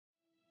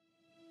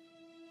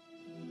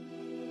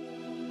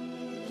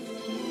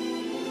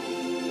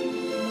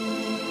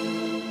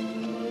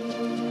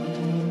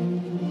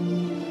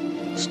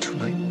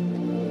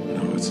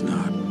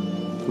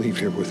leave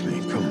here with me.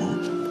 Come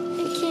on.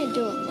 I can't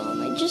do it, Mom.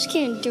 I just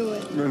can't do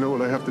it. I know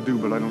what I have to do,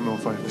 but I don't know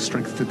if I have the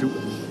strength to do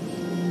it.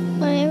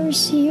 Will I ever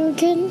see you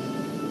again?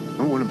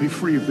 I want to be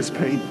free of this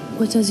pain.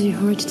 What does your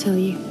heart tell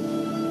you?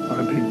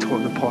 I'm being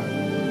torn apart.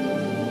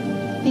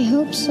 I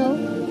hope so.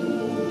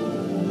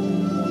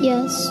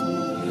 Yes.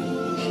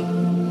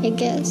 I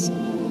guess.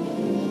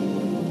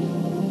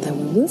 Then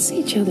we will see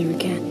each other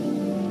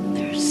again.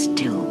 There's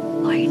still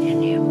light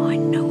in him, I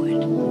know it.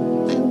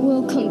 I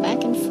will come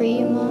back and free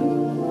you,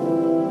 Mom.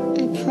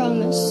 I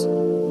promise.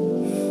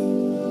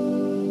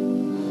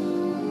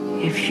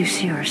 If you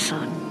see our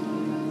son,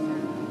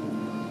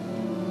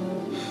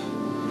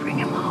 bring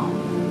him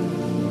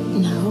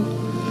home. Now,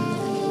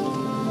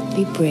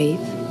 be brave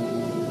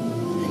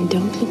and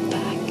don't look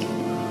back.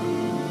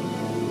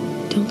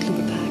 Don't look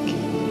back.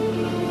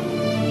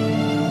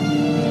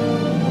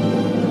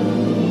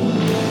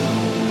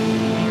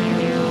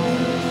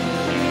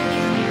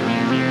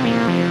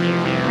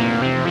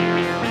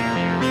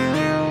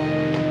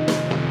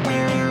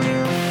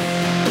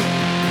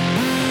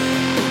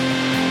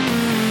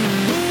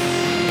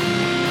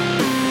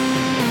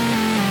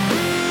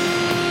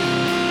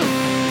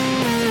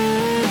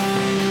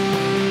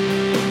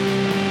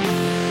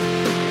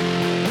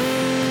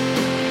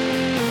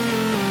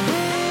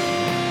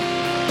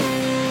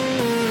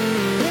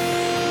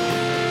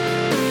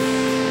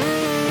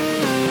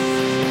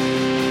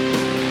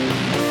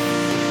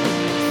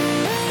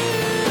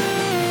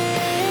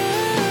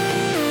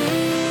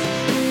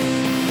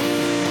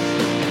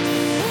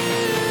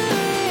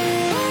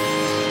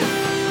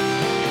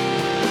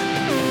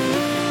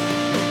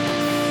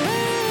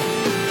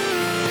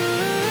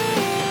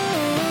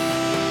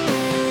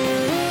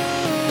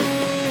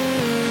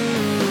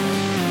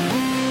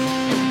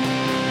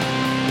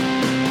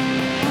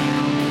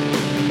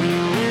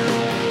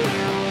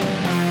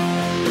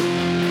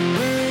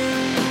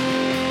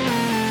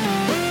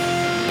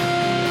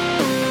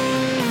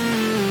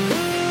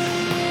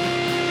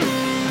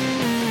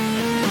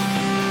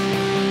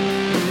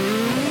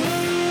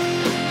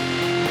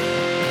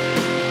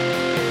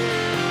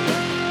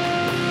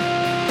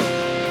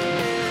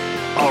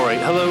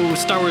 Hello,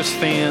 Star Wars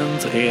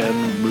fans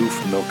and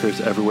moof milkers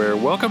everywhere.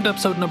 Welcome to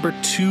episode number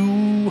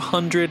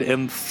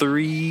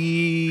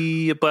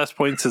 203 at Blast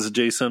Points. This is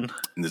Jason.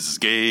 And this is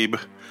Gabe.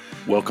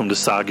 Welcome to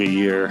Saga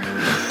Year.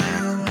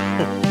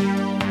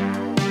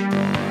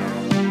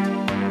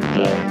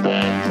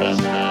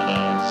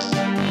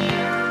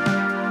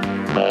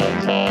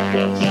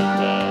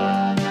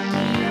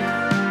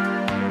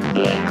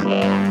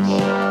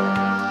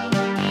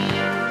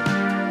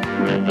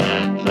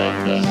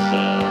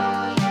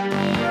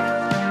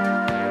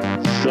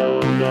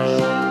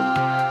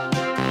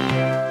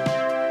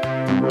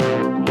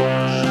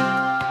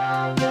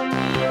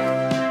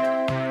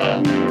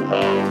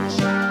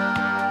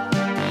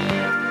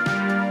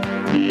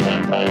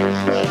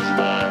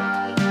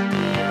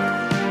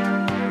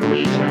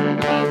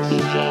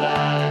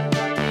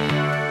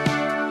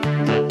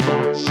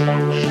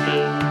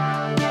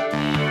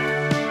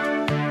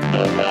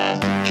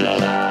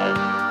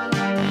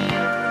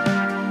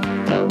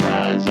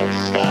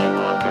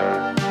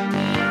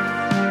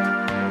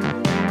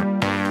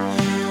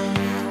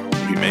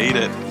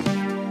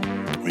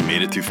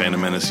 Through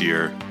Phantom Menace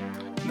year.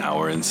 Now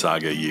we're in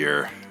Saga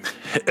year.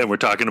 And we're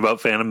talking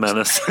about Phantom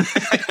Menace.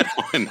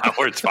 And now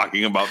we're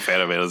talking about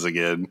Phantom Menace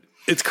again.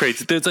 It's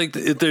crazy.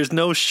 There's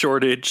no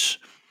shortage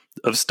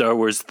of Star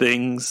Wars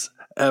things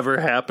ever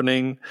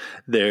happening.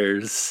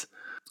 There's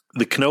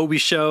the Kenobi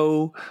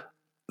show.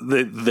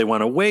 They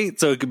want to wait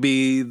so it could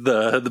be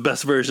the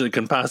best version it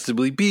can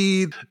possibly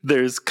be.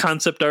 There's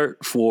concept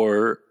art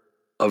for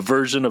a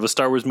version of a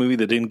Star Wars movie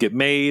that didn't get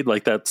made.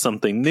 Like, that's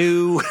something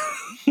new.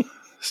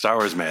 Star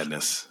Wars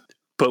madness.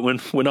 But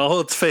when all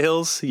else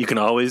fails, you can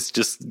always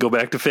just go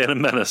back to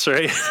Phantom Menace,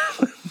 right?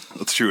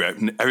 That's true.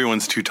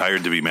 Everyone's too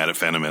tired to be mad at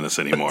Phantom Menace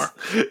anymore.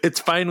 It's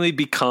finally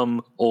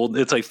become old.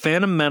 It's like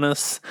Phantom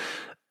Menace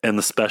and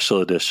the special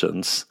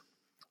editions.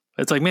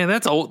 It's like, man,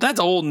 that's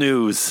old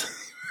news.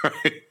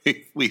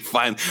 Right?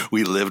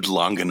 We lived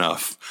long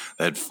enough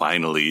that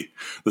finally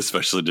the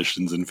special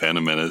editions in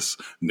Phantom Menace,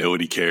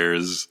 nobody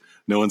cares.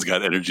 No one's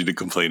got energy to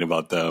complain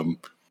about them.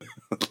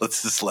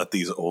 Let's just let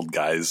these old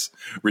guys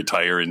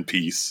retire in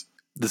peace.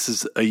 This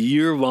is a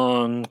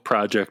year-long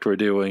project we're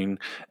doing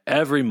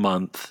every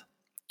month.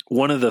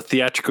 One of the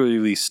theatrically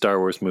released Star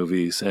Wars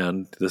movies,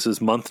 and this is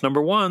month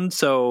number 1,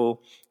 so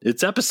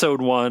it's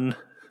episode 1.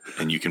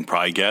 And you can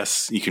probably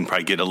guess. You can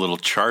probably get a little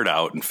chart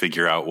out and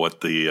figure out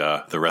what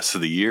the rest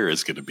of the year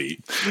is going to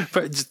be.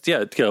 But just,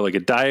 like a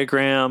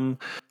diagram,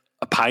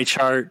 a pie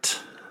chart.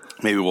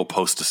 Maybe we'll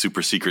post a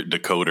super secret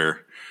decoder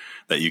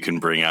that you can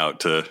bring out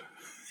to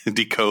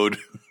decode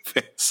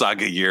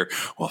Saga year.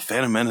 Well,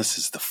 Phantom Menace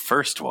is the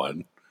first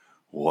one.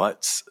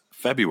 What's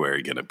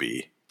February going to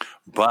be?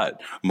 But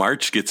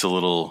March gets a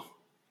little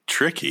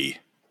tricky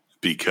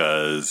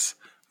because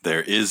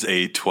there is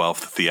a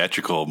 12th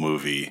theatrical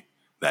movie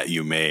that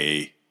you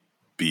may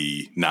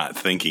be not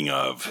thinking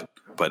of,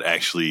 but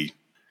actually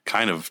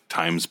kind of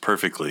times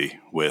perfectly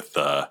with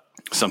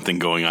something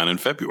going on in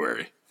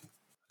February.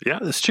 Yeah,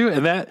 that's true.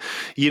 And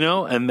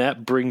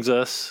that brings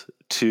us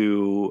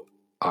to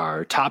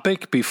our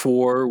topic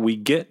before we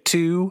get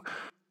to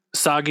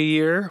Saga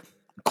Year.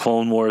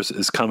 Clone Wars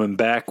is coming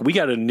back. We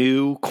got a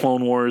new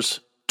Clone Wars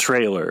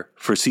trailer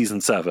for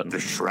season 7. The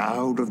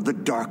shroud of the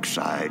dark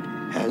side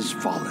has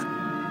fallen.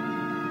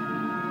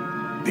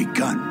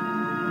 Begun.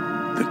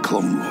 The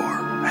Clone War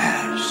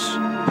has.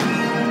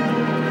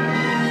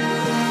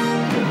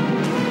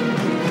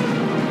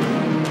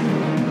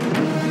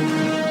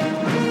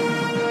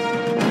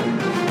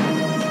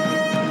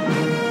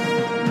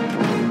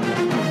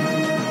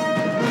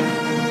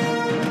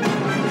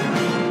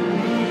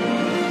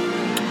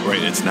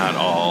 Right, it's not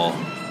all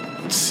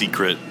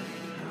secret,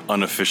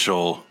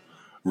 unofficial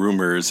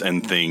rumors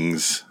and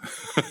things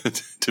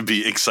to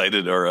be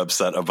excited or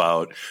upset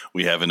about.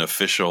 We have an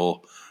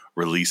official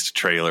released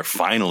trailer,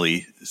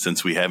 finally,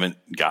 since we haven't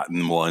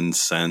gotten one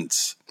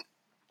since,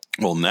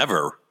 well,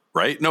 never,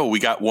 right? No, we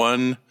got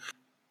one.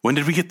 When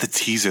did we get the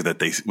teaser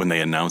when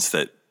they announced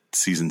that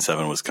season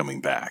 7 was coming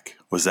back?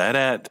 Was that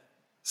at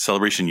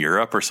Celebration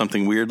Europe or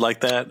something weird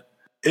like that?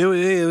 It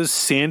was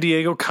San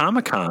Diego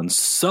Comic-Con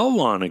so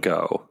long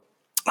ago.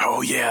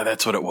 Oh, yeah,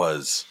 that's what it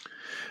was.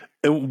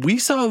 We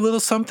saw a little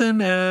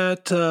something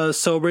at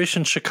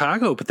Celebration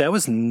Chicago, but that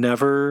was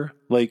never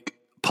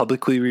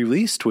publicly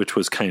released, which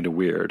was kind of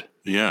weird.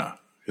 Yeah,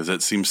 because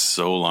it seems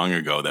so long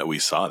ago that we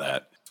saw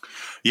that.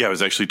 Yeah, I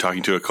was actually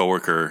talking to a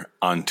coworker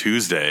on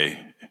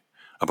Tuesday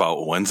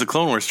about when's the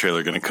Clone Wars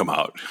trailer going to come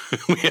out.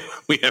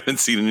 We haven't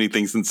seen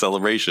anything since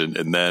Celebration,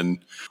 and then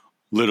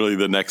literally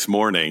the next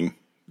morning,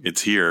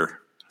 it's here.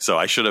 So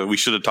we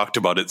should have talked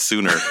about it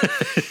sooner.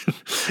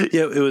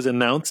 Yeah, it was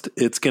announced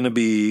it's going to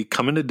be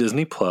coming to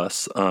Disney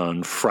Plus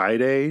on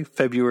Friday,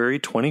 February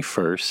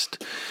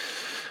 21st.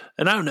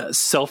 And I don't know,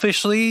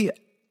 selfishly,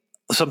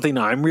 something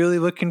I'm really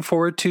looking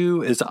forward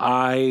to is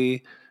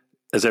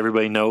as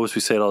everybody knows,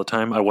 we say it all the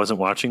time, I wasn't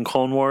watching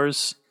Clone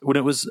Wars when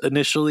it was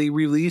initially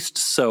released,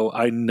 so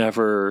I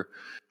never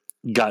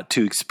got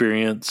to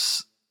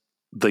experience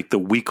the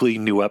weekly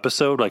new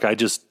episode. I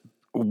just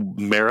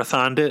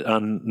marathoned it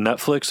on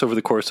Netflix over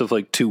the course of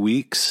 2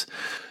 weeks.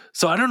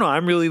 So I don't know.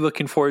 I'm really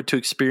looking forward to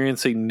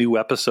experiencing new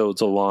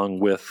episodes along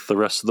with the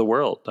rest of the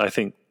world. I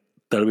think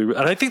that'll be,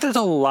 and I think there's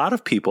a lot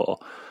of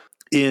people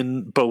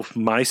in both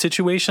my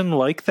situation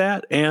like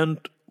that and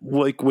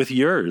with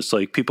yours,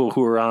 people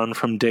who are on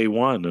from day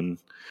one and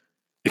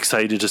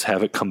excited to just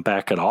have it come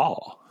back at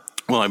all.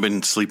 Well, I've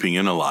been sleeping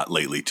in a lot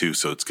lately too,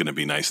 so it's going to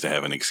be nice to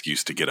have an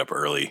excuse to get up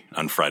early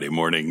on Friday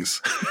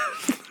mornings.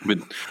 I've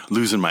been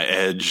losing my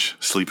edge,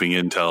 sleeping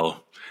in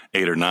till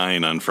 8 or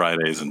 9 on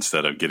Fridays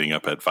instead of getting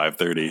up at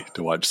 5:30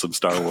 to watch some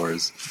Star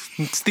Wars.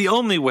 It's the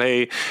only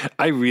way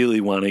I really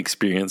want to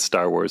experience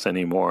Star Wars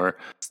anymore.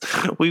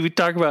 We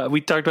talked about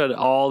it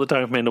all the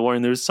time with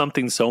Mandalorian. There's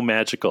something so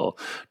magical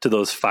to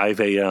those 5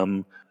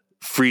 a.m.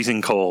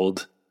 freezing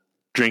cold,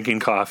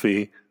 drinking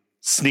coffee,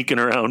 sneaking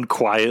around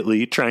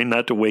quietly, trying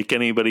not to wake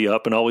anybody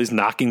up and always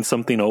knocking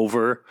something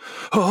over.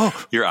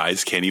 Oh, your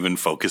eyes can't even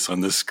focus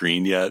on the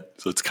screen yet.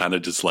 So it's kind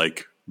of just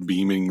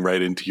beaming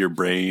right into your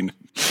brain.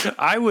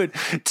 I would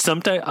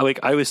sometimes,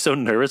 I was so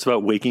nervous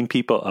about waking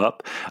people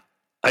up.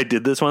 I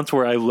did this once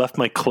where I left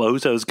my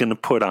clothes I was going to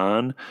put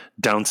on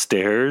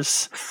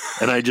downstairs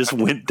and I just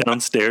went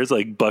downstairs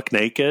buck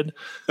naked.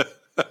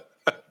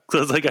 So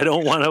I was I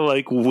don't want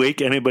to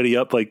wake anybody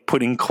up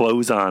putting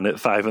clothes on at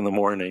 5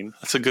 a.m.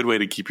 That's a good way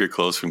to keep your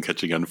clothes from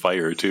catching on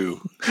fire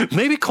too.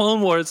 Maybe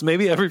Clone Wars.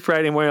 Maybe every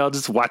Friday morning I'll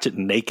just watch it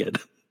naked.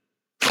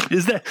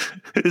 Is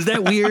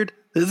that weird?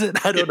 Is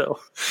it? I don't know.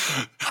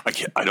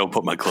 I don't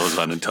put my clothes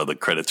on until the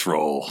credits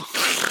roll.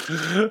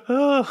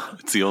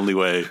 It's the only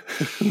way.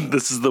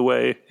 This is the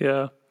way.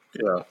 Yeah.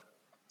 Yeah.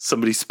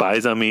 Somebody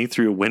spies on me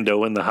through a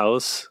window in the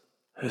house.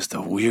 It's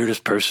the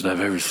weirdest person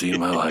I've ever seen in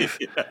my life.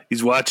 Yeah.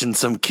 He's watching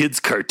some kid's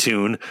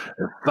cartoon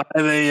at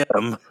 5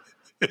 a.m.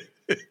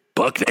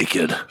 buck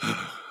naked.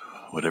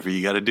 Whatever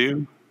you got to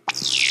do.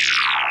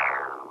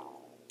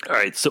 All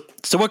right. So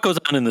what goes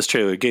on in this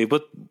trailer, Gabe?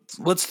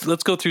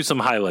 Let's go through some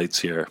highlights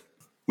here.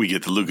 We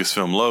get the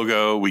Lucasfilm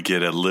logo. We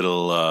get a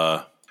little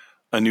A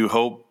New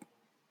Hope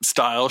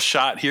style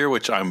shot here,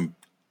 which I'm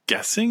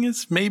guessing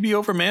is maybe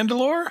over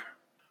Mandalore,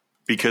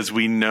 because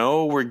we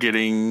know we're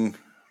getting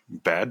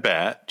Bad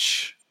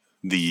Batch,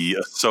 the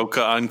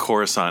Ahsoka on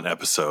Coruscant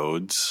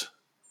episodes,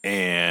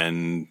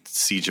 and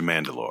Siege of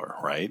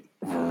Mandalore, right?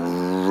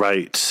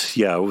 Right.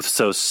 Yeah.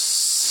 So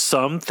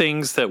some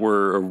things that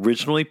were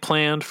originally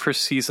planned for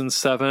season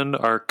 7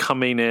 are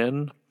coming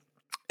in,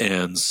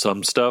 and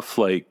some stuff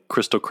like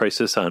Crystal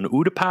Crisis on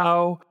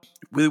Utapau.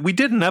 We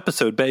did an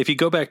episode, but if you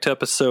go back to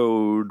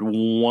episode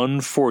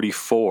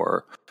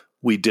 144,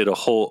 we did a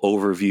whole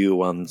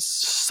overview on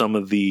some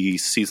of the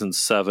season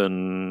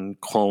 7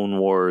 Clone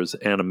Wars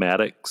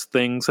animatics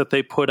things that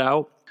they put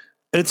out.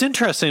 And it's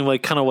interesting,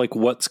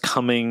 what's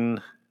coming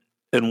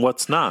and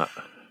what's not.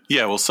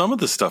 Yeah, well, some of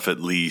the stuff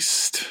at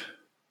least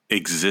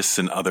exists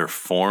in other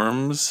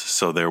forms.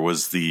 So there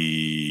was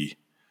the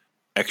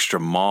Extra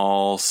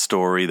Mall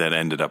story that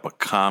ended up a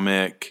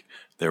comic.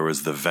 There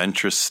was the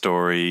Ventress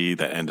story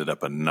that ended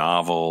up a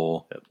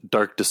novel.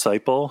 Dark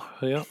Disciple.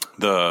 Yeah.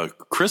 The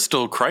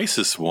Crystal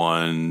Crisis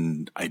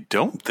one, I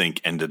don't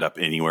think ended up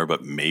anywhere,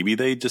 but maybe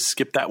they just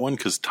skipped that one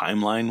because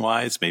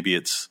timeline-wise, maybe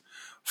it's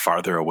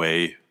farther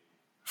away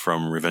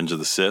from Revenge of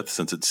the Sith,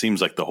 since it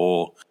seems like the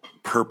whole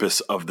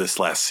purpose of this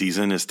last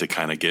season is to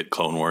kind of get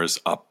Clone Wars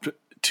up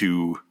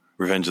to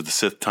Revenge of the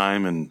Sith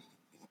time and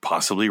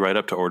possibly right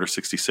up to Order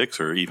 66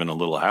 or even a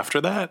little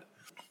after that.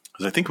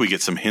 Because I think we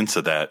get some hints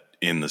of that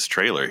in this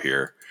trailer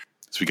here.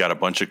 So we got a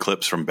bunch of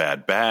clips from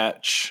Bad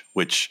Batch,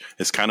 which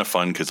is kind of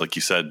fun because, like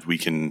you said, you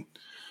can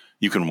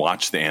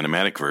watch the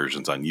animatic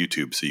versions on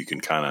YouTube, so you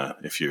can kind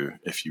of, if you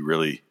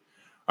really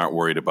aren't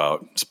worried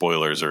about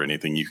spoilers or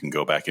anything, you can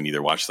go back and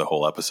either watch the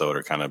whole episode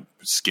or kind of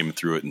skim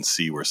through it and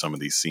see where some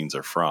of these scenes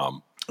are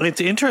from.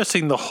 It's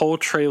interesting. The whole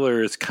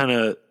trailer is kind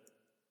of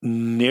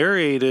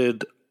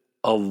narrated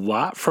a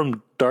lot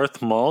from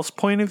Darth Maul's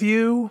point of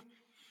view,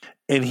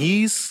 and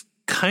he's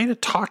kind of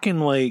talking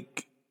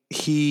like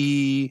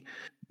he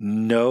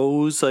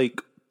knows like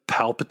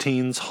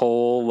Palpatine's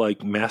whole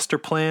like master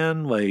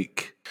plan.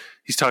 Like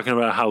he's talking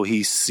about how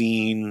he's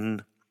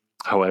seen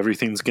how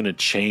everything's going to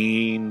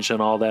change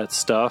and all that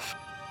stuff.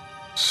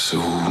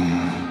 Soon,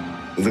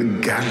 the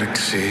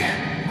galaxy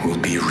will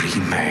be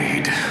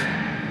remade.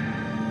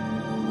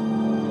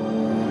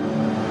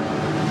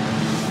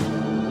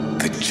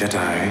 The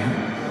Jedi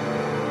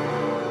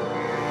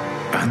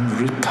and the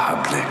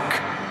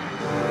Republic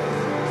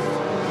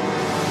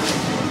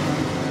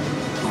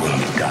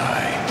will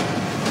die.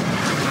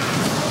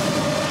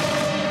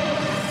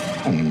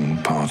 All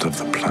part of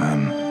the plan.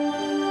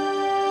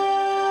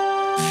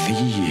 The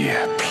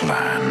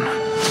plan.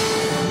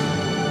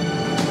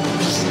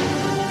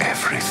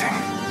 Everything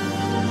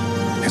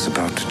is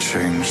about to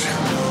change.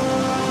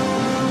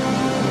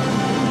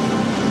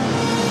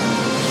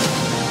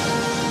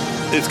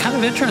 It's kind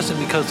of interesting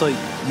because, like,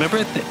 remember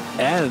at the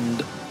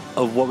end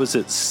of what was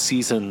it,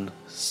 season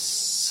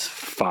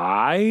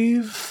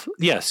 5?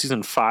 Yeah,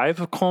 season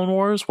 5 of Clone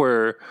Wars,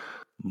 where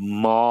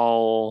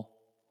Maul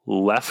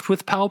left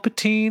with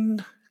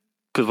Palpatine?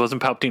 Because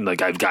wasn't Palpatine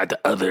like, I've got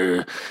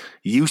other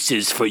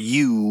uses for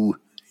you?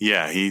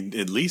 Yeah, he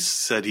at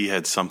least said he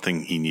had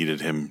something he needed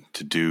him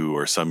to do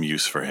or some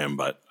use for him,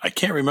 but I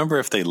can't remember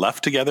if they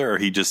left together or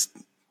he just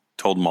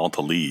told Maul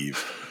to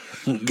leave.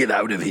 Get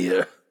out of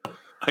here.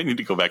 I need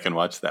to go back and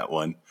watch that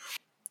one.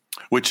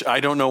 Which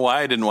I don't know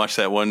why I didn't watch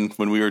that one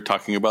when we were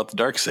talking about the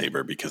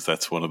Darksaber, because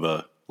that's one of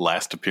the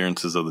last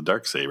appearances of the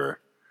Darksaber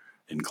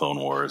in Clone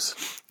Wars.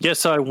 Yeah,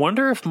 so I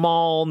wonder if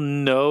Maul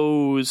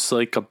knows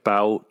like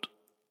about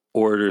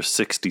Order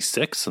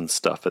 66 and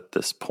stuff at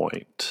this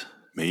point.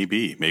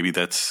 Maybe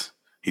that's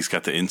he's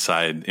got the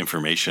inside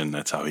information.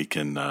 That's how he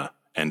can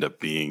end up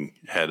being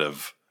head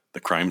of the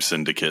crime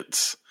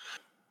syndicates.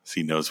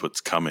 So he knows what's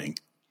coming.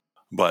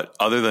 But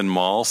other than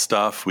Maul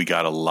stuff, we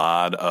got a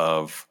lot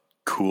of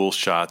cool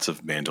shots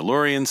of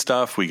Mandalorian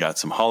stuff. We got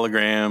some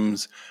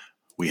holograms.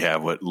 We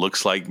have what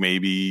looks like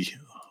maybe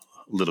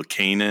little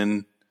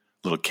Kanan,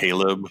 little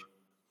Caleb.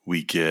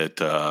 We get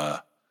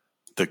the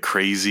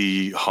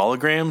crazy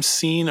hologram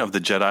scene of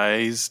the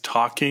Jedis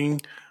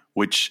talking,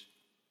 which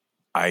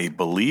I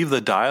believe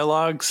the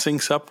dialogue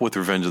syncs up with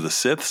Revenge of the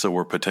Sith. So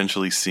we're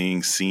potentially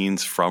seeing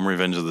scenes from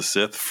Revenge of the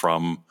Sith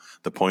from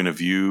the point of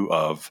view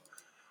of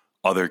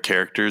other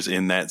characters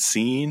in that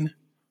scene,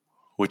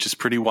 which is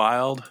pretty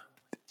wild.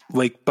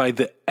 Like by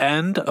the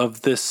end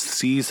of this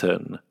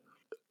season,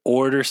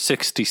 Order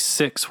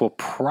 66 will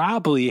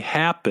probably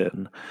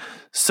happen.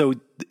 So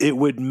it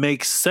would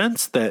make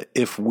sense that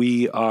if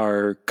we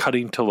are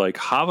cutting to like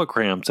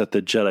holograms at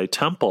the Jedi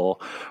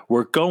Temple,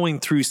 we're going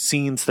through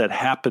scenes that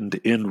happened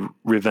in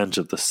Revenge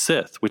of the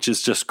Sith, which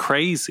is just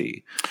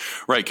crazy.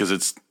 Right,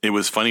 because it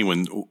was funny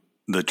when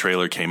the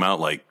trailer came out,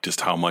 like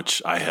just how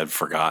much I had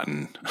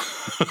forgotten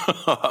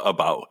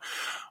about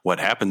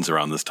what happens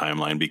around this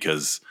timeline,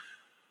 because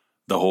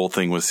the whole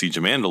thing with Siege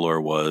of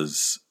Mandalore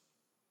was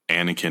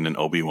Anakin and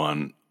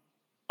Obi-Wan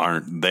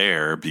aren't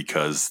there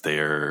because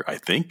they're, I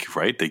think,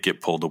 right? They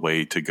get pulled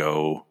away to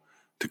go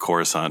to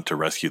Coruscant to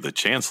rescue the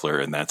Chancellor,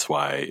 and that's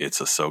why it's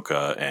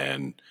Ahsoka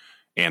and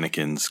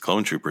Anakin's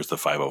clone troopers, the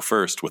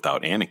 501st,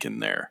 without Anakin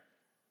there.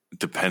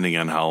 Depending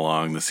on how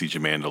long the Siege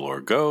of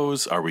Mandalore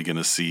goes, are we going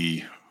to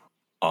see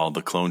all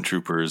the clone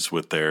troopers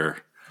with their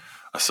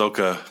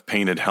Ahsoka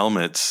painted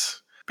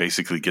helmets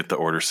basically get the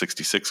Order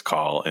 66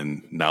 call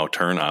and now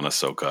turn on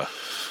Ahsoka?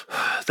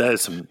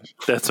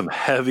 That's some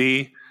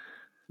heavy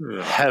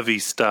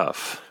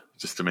stuff.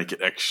 Just to make it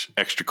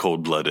extra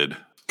cold-blooded.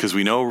 Because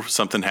we know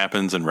something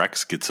happens and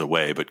Rex gets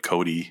away, but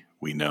Cody,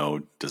 we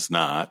know, does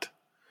not.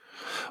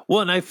 Well,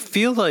 and I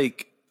feel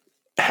like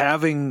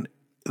having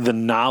the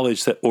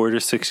knowledge that Order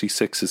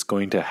 66 is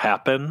going to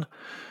happen,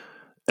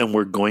 and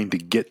we're going to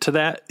get to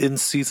that in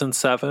season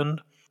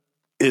 7,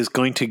 is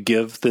going to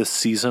give this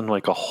season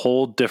like a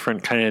whole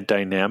different kind of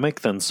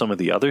dynamic than some of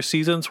the other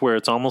seasons, where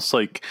it's almost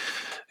like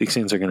these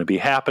scenes are going to be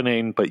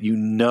happening, but you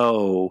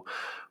know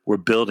we're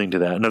building to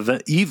that. And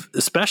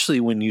especially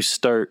when you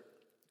start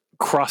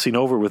crossing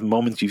over with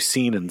moments you've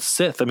seen in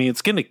Sith. I mean,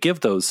 it's going to give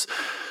those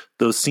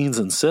scenes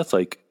in Sith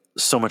like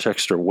so much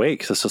extra weight,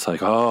 because it's just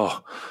like,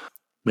 oh,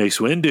 Mace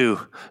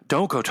Windu,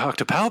 don't go talk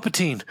to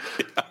Palpatine.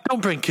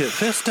 Don't bring Kit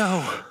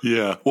Fisto.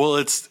 Yeah. Well,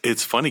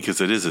 it's funny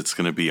because it's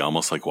going to be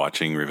almost like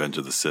watching Revenge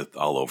of the Sith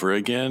all over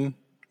again,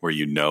 where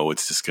you know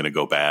it's just going to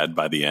go bad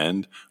by the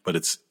end. But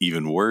it's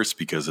even worse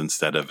because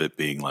instead of it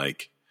being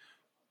like,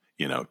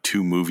 you know,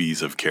 2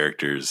 movies of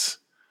characters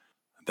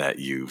that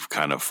you've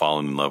kind of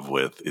fallen in love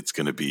with, it's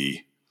going to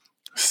be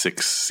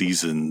 6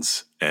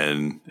 seasons.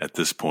 And at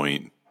this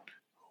point,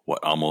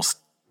 almost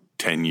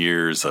 10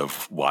 years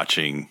of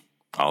watching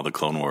all the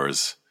Clone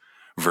Wars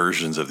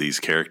versions of these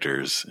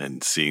characters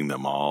and seeing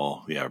them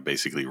all,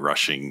 basically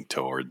rushing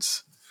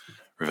towards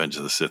Revenge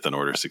of the Sith and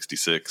Order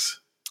 66.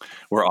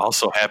 We're all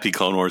so happy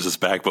Clone Wars is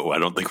back, but I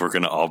don't think we're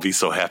going to all be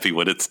so happy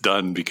when it's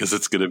done, because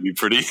it's going to be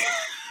pretty,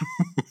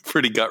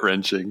 pretty gut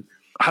wrenching.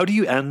 How do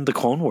you end the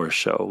Clone Wars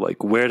show?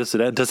 Like, where does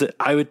it end? Does it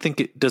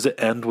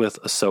end with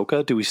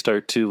Ahsoka? Do we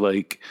start to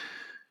like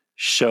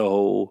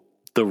show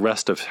the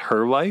rest of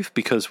her life?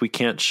 Because we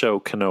can't show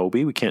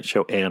Kenobi, we can't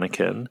show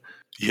Anakin.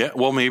 Yeah,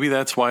 well, maybe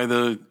that's why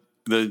the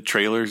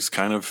trailer's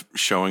kind of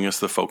showing us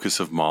the focus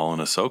of Maul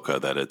and Ahsoka,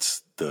 that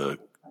it's the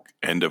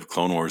end of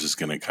Clone Wars is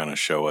going to kind of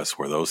show us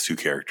where those 2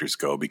 characters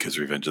go, because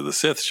Revenge of the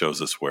Sith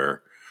shows us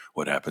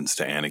what happens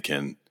to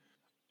Anakin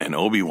and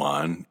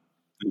Obi-Wan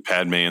and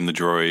Padme and the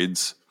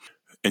droids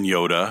and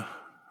Yoda,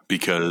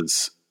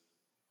 because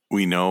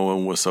we know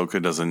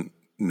Ahsoka doesn't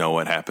know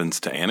what happens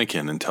to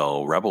Anakin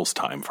until Rebels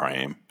time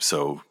frame.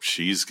 So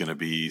she's going to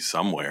be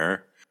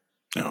somewhere.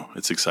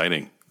 It's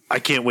exciting. I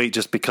can't wait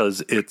just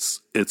because it's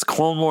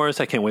Clone Wars.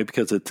 I can't wait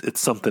because it's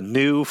something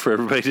new for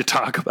everybody to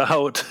talk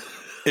about.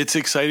 It's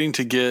exciting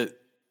to get,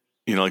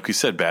 like we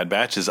said, Bad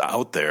Batch is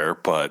out there,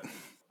 but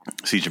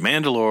Siege of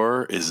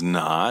Mandalore is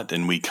not.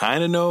 And we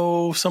kind of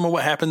know some of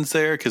what happens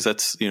there because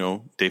that's,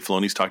 Dave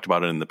Filoni's talked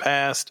about it in the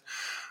past.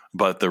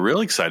 But the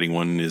real exciting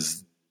one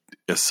is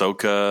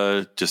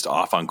Ahsoka just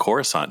off on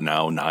Coruscant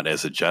now, not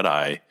as a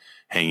Jedi,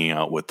 hanging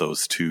out with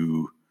those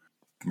 2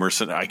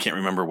 mercenaries. I can't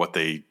remember what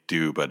they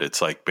do, but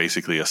it's like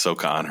basically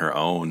Ahsoka on her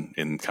own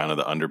in kind of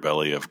the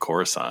underbelly of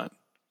Coruscant,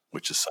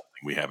 which is something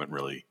we haven't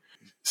really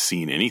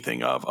seen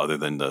anything of other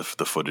than the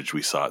footage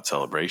we saw at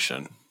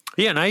Celebration.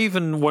 Yeah, and I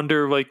even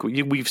wonder, like,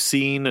 we've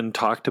seen and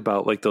talked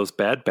about like those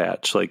Bad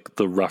Batch, like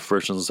the rough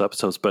versions of those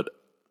episodes, but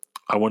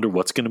I wonder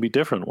what's going to be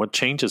different. What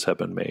changes have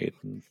been made?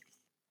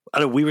 I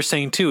know we were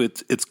saying too,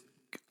 it's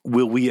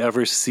will we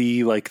ever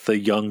see like the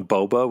young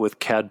Boba with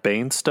Cad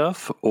Bane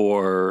stuff,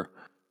 or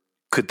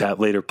could that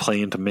later play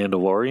into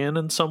Mandalorian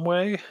in some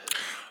way?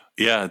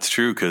 Yeah, it's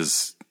true,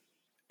 because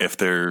if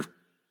they're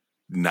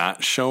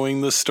not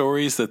showing the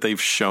stories that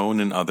they've shown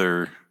in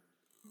other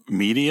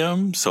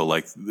medium, so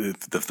like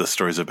if the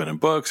stories have been in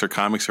books or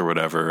comics or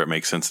whatever, it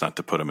makes sense not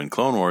to put them in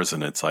Clone Wars.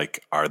 And it's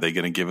like, are they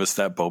going to give us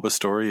that Boba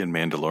story in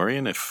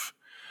Mandalorian if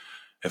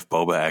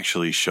Boba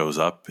actually shows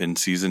up in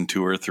season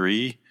 2 or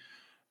 3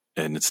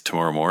 and it's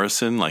Tamora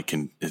Morrison? Like,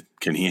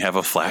 can he have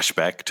a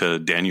flashback to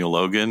Daniel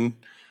Logan,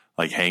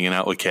 like hanging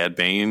out with Cad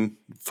Bane,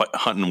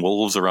 hunting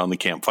wolves around the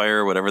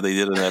campfire, whatever they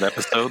did in that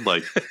episode?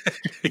 Like,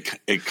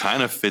 it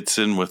kind of fits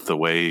in with the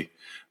way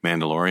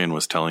Mandalorian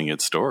was telling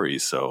its story.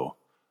 So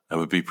that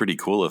would be pretty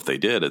cool if they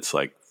did. It's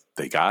like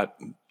they got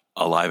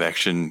a live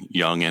action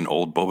young and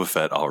old Boba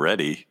Fett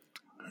already.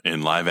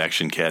 In live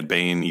action Cad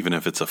Bane, even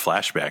if it's a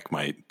flashback,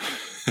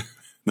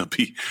 there'll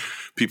be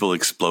people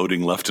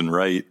exploding left and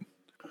right.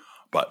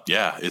 But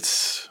yeah,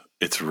 it's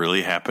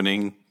really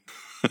happening,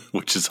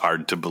 which is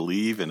hard to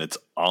believe, and it's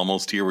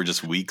almost here. We're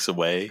just weeks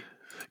away.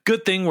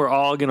 Good thing we're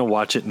all going to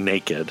watch it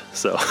naked,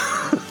 so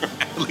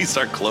at least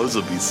our clothes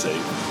will be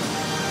safe.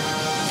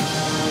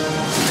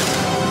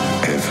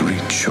 Every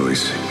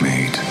choice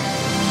made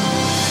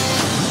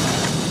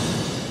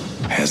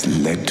has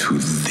led to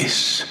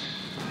this.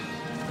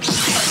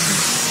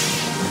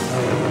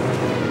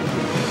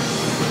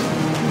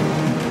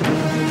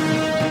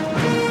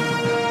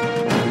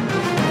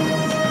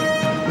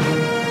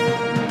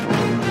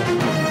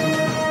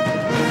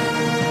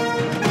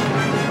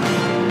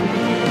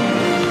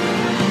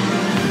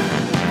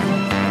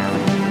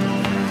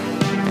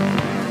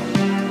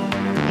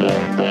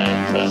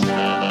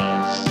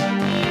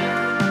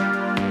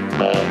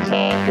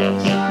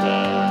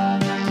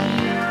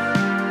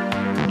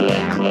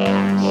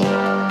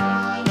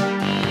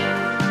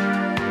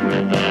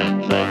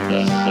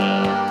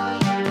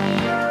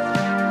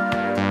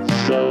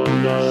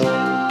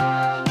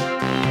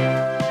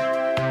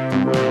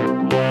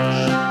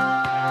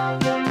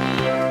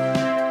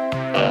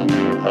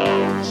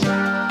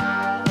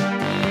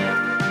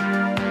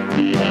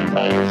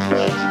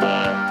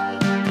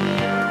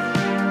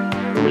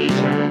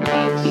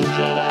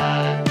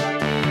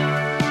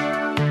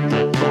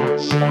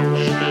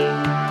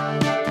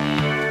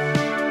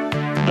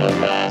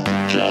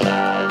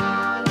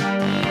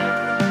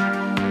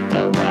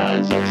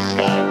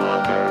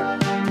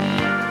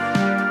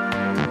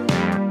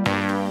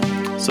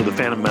 So The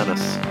Phantom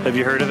Menace. Have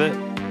you heard of it?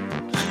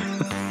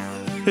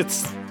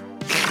 It's,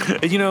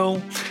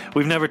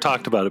 We've never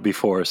talked about it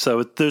before,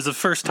 so there's a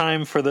first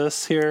time for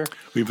this here.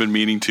 We've been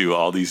meaning to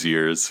all these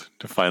years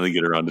to finally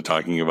get around to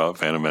talking about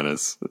Phantom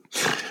Menace.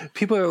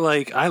 People are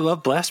like, I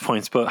love Blast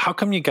Points, but how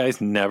come you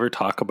guys never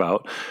talk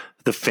about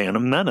the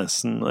Phantom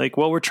Menace? And like,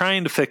 well, we're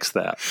trying to fix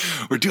that.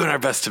 We're doing our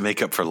best to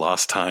make up for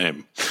lost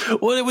time.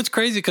 Well, it was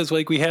crazy because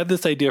like we had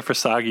this idea for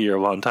Saga Year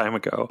a long time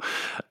ago,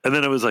 and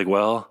then it was like,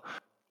 well,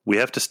 we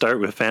have to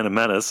start with Phantom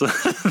Menace.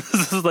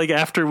 This is like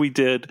after we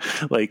did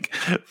like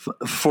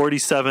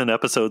 47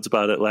 episodes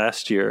about it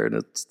last year, and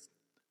it's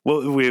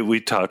well,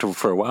 we talked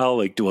for a while.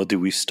 Like, do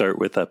we start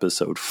with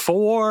episode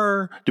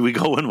 4? Do we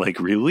go in like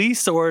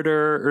release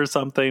order or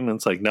something? And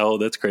it's like, no,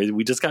 that's crazy.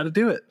 We just got to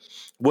do it.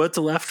 What's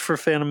left for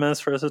Phantom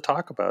Menace for us to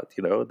talk about?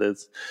 You know,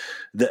 there's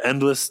the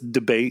endless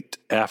debate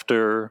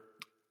after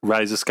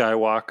Rise of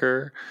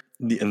Skywalker,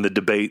 and the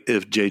debate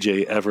if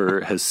JJ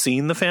ever has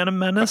seen the Phantom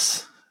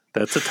Menace.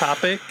 That's a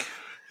topic.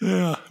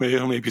 Yeah,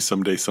 maybe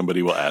someday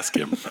somebody will ask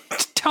him.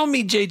 Tell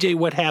me, JJ,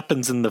 what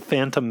happens in the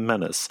Phantom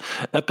Menace,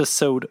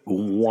 episode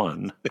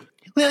 1.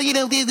 Well, you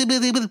know,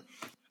 and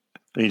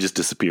he just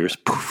disappears.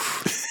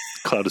 Poof.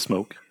 Cloud of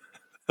smoke.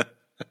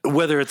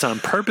 Whether it's on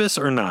purpose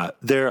or not,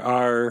 there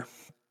are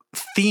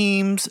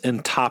themes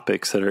and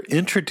topics that are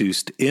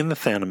introduced in the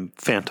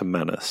Phantom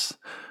Menace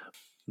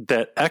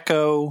that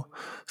echo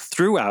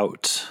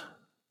throughout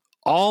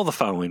all the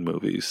following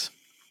movies,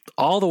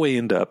 all the way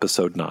into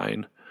episode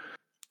 9.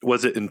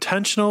 Was it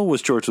intentional?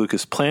 Was George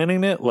Lucas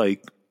planning it?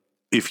 Like,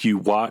 if you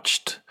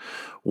watched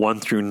 1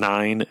 through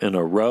 9 in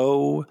a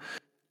row,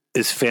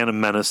 is Phantom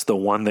Menace the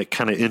one that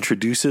kind of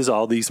introduces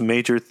all these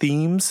major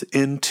themes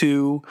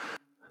into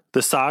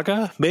the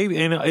saga? Maybe,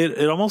 and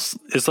it almost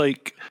is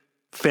like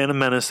Phantom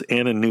Menace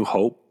and A New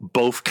Hope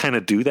both kind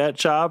of do that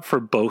job for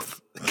both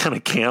kind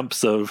of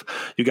camps of,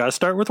 you got to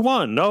start with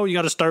 1. No, you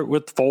got to start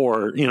with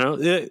 4. You know,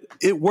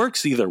 it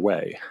works either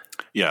way.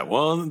 Yeah,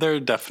 well, there are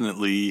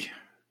definitely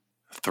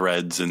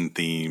threads and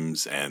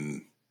themes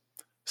and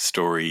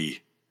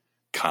story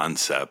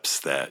concepts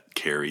that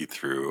carry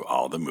through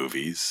all the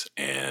movies,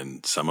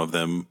 and some of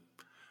them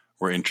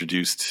were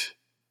introduced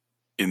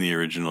in the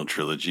original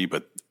trilogy,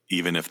 but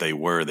even if they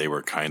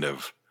were kind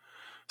of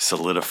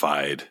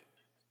solidified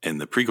in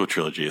the prequel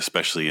trilogy,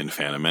 especially in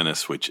Phantom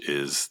Menace, which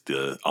is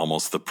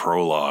almost the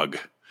prologue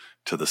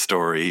to the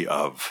story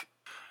of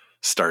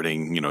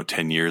starting,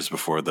 10 years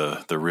before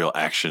the real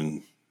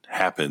action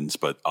happens,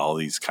 but all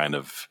these kind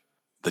of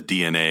the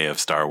DNA of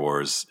Star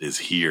Wars is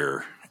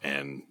here,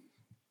 and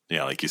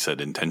yeah, like you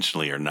said,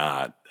 intentionally or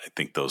not, I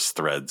think those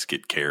threads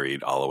get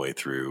carried all the way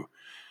through,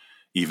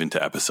 even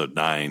to episode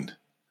 9.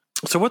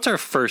 So what's our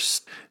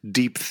first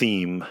deep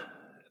theme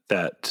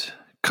that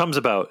comes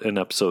about in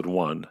episode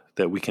 1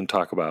 that we can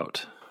talk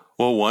about?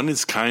 Well, one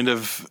is kind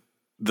of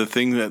the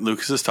thing that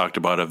Lucas has talked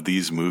about of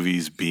these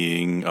movies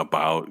being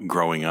about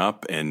growing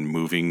up and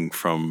moving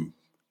from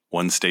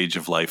one stage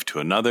of life to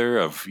another,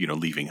 of,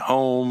 leaving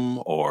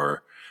home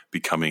or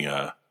becoming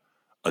a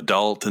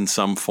adult in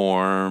some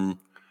form,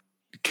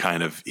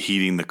 kind of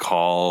heeding the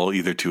call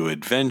either to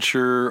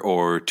adventure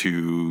or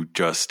to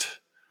just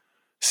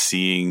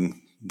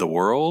seeing the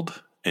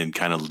world and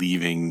kind of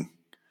leaving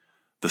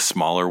the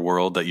smaller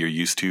world that you're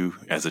used to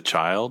as a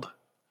child.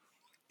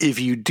 If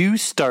you do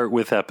start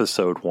with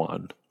episode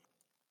 1,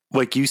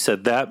 like you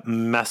said, that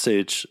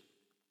message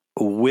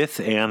with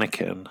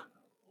Anakin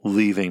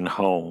leaving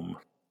home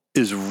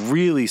is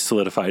really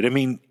solidified. I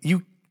mean,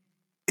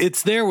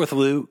 it's there with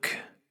Luke.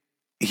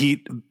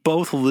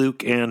 Both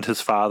Luke and his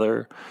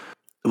father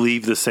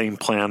leave the same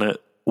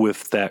planet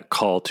with that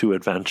call to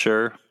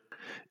adventure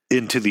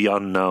into the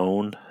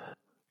unknown.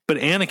 But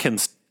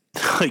Anakin's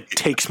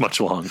takes much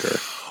longer.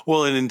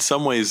 Well, and in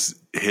some ways,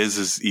 his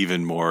is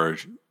even more.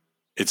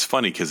 It's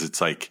funny because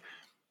it's like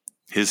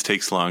his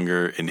takes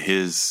longer, and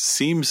his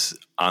seems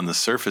on the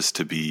surface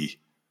to be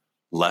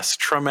less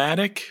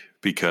traumatic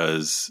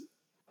because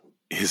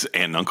his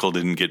aunt and uncle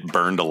didn't get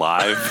burned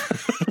alive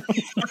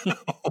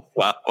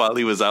while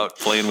he was out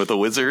playing with a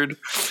wizard.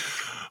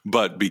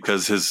 But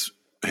because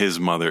his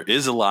mother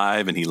is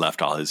alive and he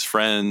left all his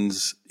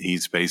friends, he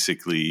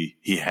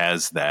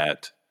has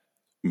that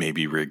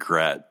maybe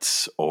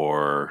regrets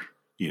or,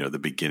 the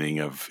beginning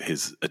of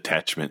his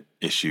attachment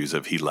issues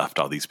of he left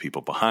all these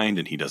people behind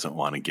and he doesn't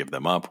want to give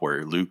them up,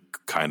 where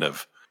Luke kind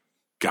of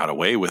got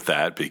away with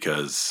that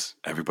because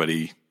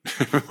everybody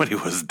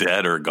was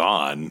dead or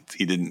gone.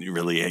 He didn't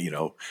really,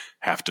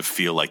 have to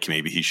feel like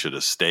maybe he should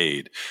have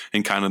stayed.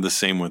 And kind of the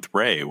same with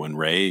Rey. When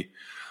Rey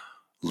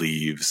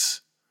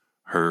leaves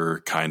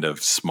her kind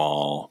of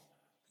small,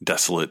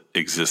 desolate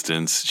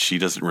existence, she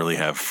doesn't really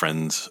have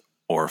friends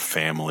or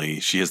family.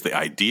 She has the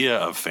idea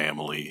of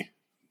family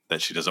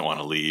that she doesn't want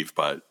to leave,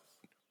 but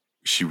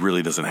she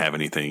really doesn't have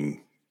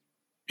anything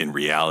in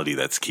reality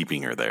that's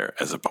keeping her there,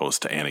 as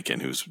opposed to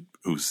Anakin,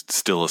 who's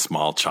still a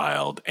small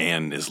child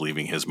and is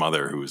leaving his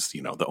mother, who's,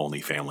 the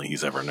only family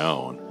he's ever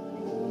known.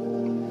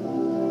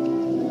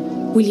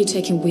 Will you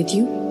take him with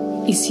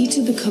you? Is he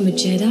to become a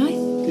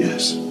Jedi?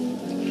 Yes.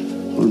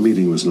 Our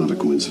meeting was not a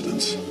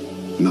coincidence.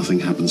 Nothing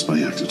happens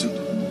by accident.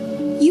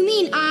 You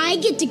mean I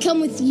get to come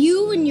with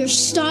you in your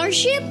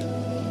starship?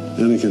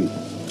 Anakin,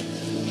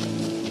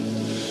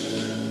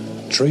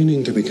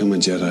 training to become a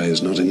Jedi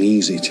is not an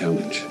easy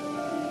challenge.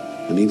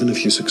 And even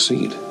if you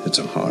succeed, it's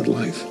a hard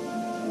life.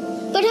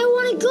 But I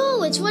want to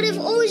go. It's what I've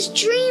always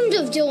dreamed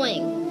of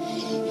doing.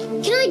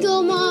 Can I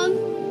go, Mom?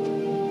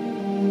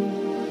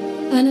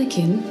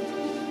 Anakin,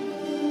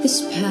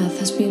 this path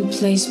has been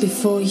placed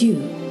before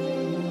you.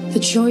 The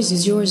choice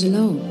is yours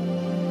alone.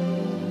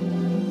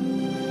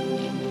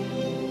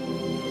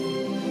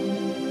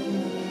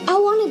 I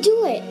want to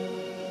do it.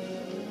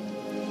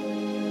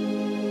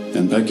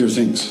 Then pack your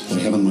things.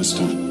 We haven't much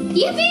time.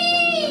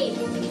 Yippee!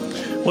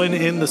 When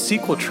in the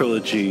sequel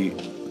trilogy,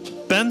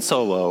 Ben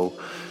Solo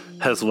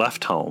has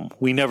left home.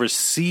 We never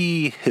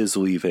see his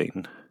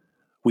leaving.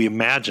 We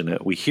imagine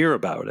it. We hear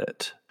about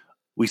it.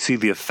 We see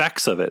the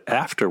effects of it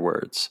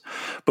afterwards.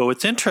 But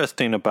what's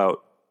interesting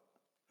about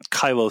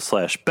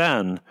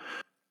Kylo/Ben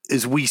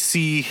is we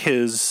see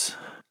his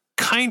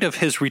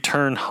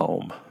return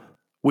home,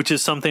 which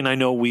is something I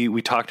know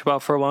we talked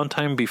about for a long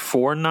time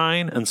before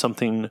 9, and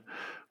something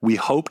we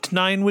hoped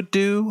 9 would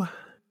do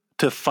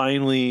to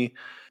finally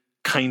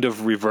kind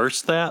of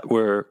reverse that,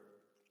 where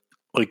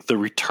like the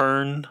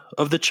return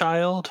of the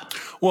child.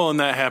 Well, and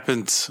that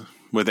happens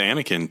with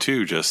Anakin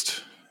too,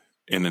 just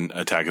in an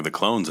Attack of the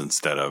Clones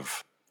instead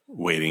of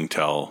waiting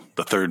till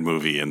the third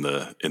movie in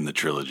the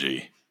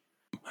trilogy.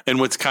 And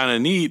what's kind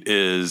of neat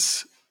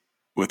is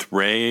with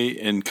Rey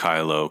and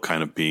Kylo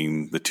kind of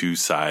being the two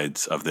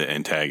sides of the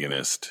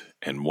antagonist,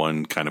 and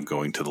one kind of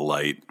going to the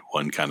light,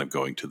 one kind of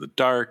going to the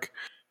dark.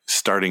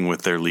 Starting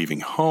with their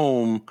leaving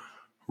home,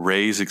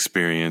 Rey's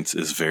experience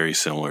is very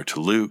similar to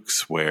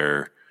Luke's,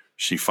 where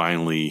she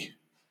finally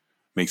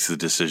makes the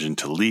decision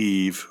to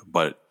leave,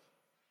 but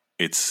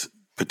it's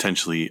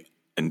potentially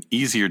an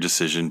easier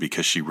decision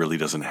because she really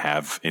doesn't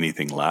have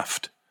anything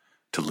left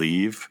to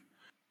leave.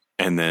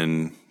 And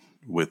then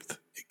with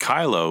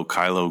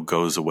Kylo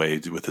goes away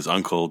with his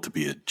uncle to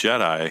be a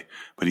Jedi,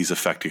 but he's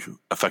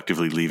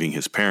effectively leaving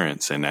his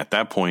parents. And at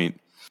that point,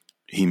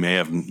 he may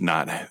have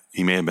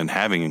been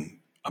having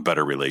a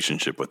better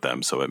relationship with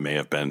them. So it may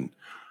have been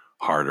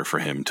harder for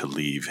him to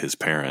leave his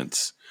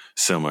parents,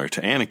 similar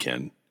to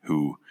Anakin,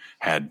 who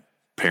had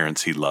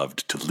parents he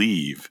loved to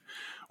leave,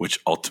 which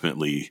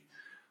ultimately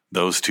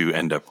those two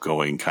end up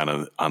going kind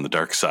of on the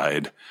dark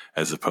side,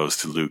 as opposed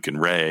to Luke and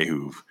Rey,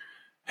 who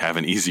have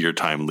an easier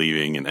time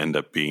leaving and end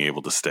up being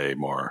able to stay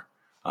more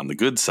on the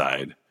good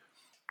side.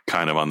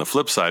 Kind of on the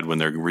flip side, when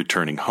they're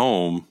returning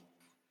home,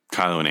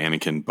 Kylo and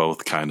Anakin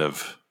both kind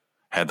of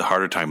had the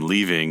harder time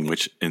leaving,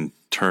 which in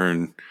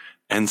turn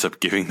ends up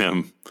giving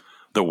them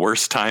the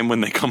worst time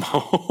when they come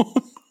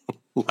home.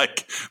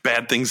 Like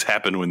bad things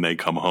happen when they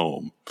come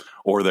home,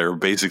 or their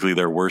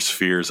worst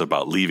fears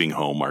about leaving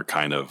home are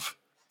kind of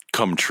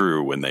come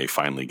true when they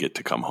finally get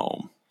to come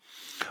home.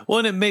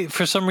 Well, and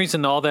for some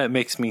reason, all that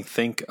makes me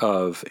think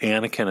of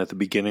Anakin at the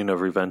beginning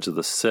of Revenge of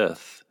the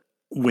Sith,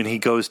 when he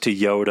goes to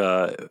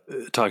Yoda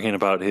talking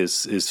about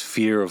his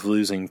fear of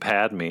losing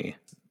Padme.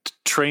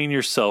 Train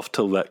yourself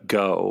to let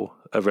go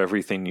of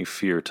everything you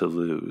fear to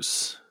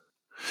lose.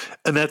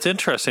 And that's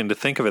interesting to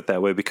think of it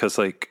that way, because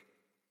like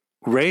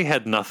Rey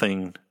had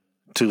nothing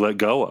to let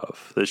go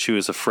of that she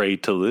was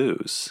afraid to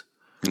lose.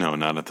 No,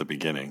 not at the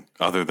beginning,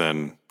 other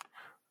than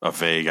a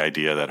vague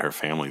idea that her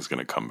family's going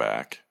to come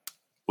back,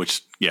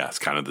 which, yeah, it's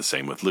kind of the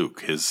same with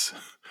Luke. His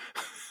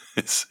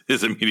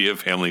immediate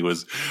family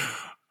was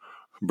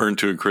burnt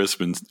to a crisp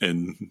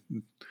and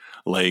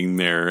laying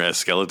there as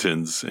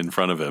skeletons in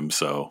front of him.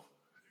 So,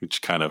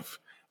 which kind of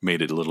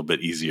made it a little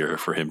bit easier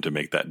for him to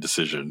make that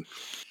decision.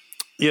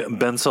 Yeah,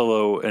 Ben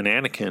Solo and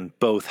Anakin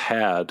both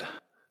had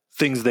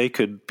things they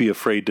could be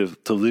afraid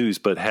to lose,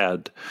 but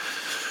had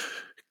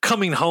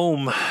coming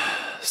home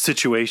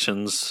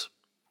situations,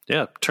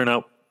 turn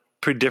out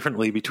pretty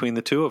differently between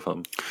the two of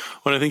them.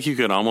 Well, I think you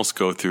could almost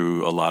go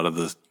through a lot of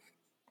the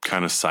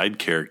kind of side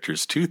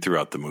characters too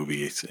throughout the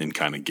movie and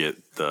kind of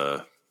get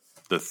the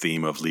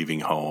theme of leaving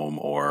home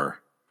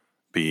or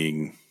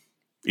being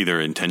either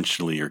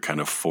intentionally or kind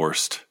of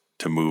forced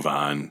to move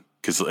on.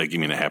 Because,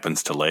 it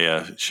happens to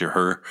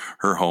Leia.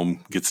 Her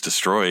home gets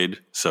destroyed.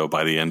 So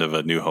by the end of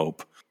A New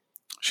Hope,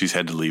 she's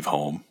had to leave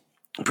home.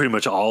 Pretty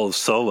much all of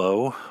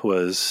Solo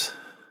was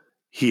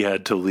he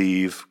had to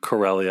leave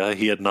Corellia.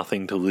 He had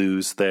nothing to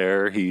lose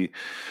there. He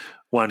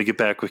wanted to get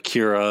back with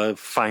Kira,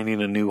 finding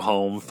a new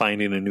home,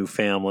 finding a new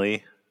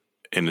family.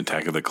 In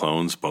Attack of the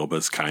Clones,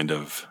 Boba's kind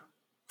of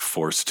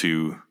forced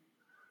to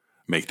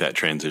make that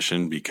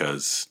transition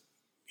because,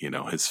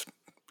 his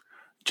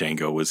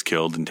Jango was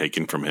killed and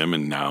taken from him,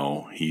 and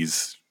now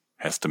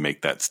has to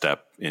make that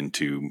step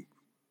into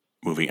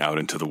moving out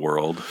into the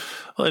world.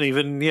 Well, and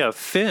even,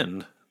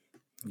 Finn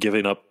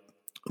giving up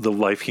the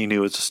life he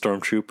knew as a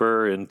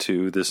stormtrooper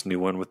into this new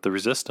one with the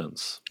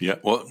Resistance. Yeah,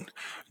 well,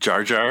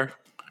 Jar Jar,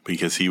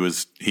 because he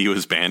was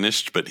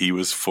banished, but he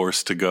was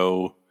forced to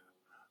go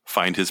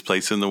find his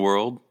place in the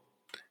world.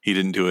 He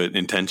didn't do it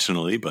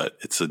intentionally, but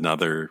it's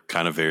another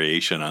kind of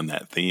variation on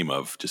that theme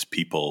of just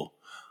people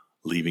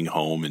leaving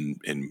home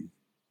and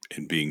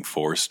and being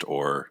forced,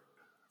 or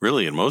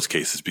really in most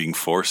cases being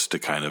forced to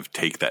kind of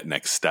take that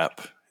next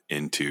step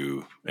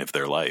into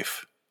their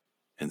life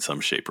in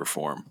some shape or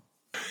form.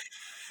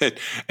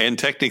 And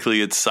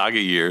technically it's Saga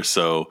year,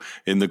 so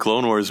in the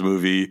Clone Wars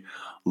movie,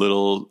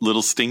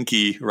 little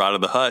stinky Rod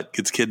of the Hutt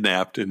gets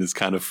kidnapped and is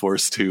kind of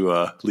forced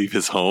to leave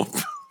his home.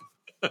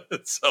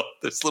 So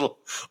there's little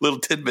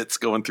tidbits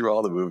going through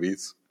all the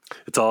movies.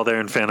 It's all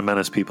there in Phantom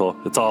Menace, people.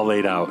 It's all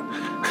laid out.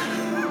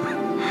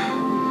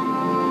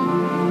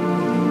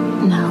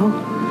 Now,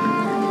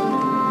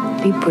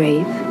 be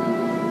brave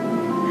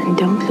and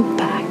don't look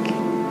back.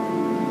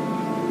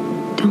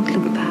 Don't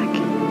look back.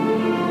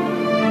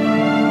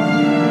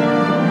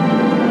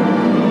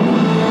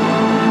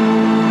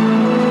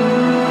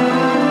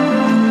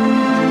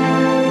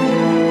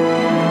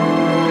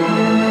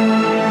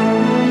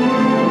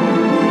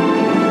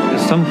 At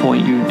some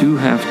point, you do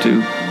have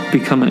to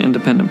become an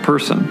independent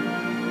person.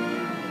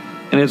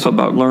 And it's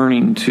about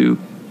learning to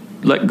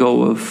let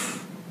go of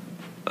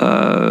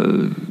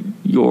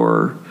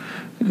your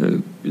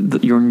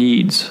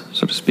needs,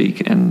 so to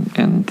speak,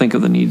 and think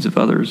of the needs of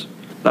others.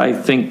 I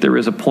think there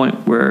is a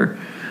point where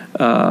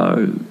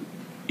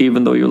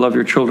even though you love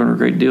your children a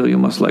great deal, you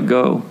must let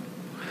go,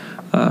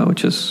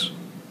 which is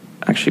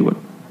actually what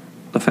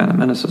The Phantom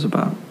Menace is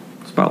about.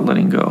 It's about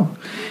letting go.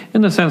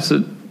 In the sense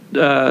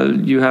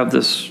that you have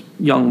this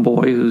young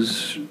boy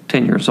who's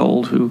 10 years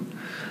old who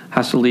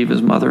has to leave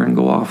his mother and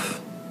go off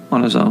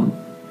on his own.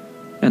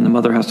 And the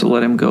mother has to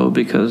let him go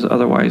because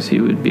otherwise he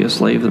would be a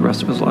slave the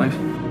rest of his life.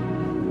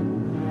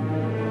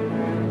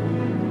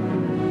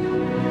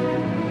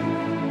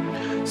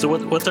 So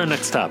what's our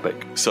next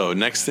topic? So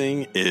next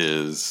thing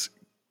is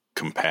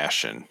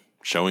compassion,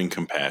 showing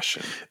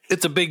compassion.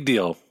 It's a big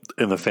deal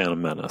in The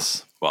Phantom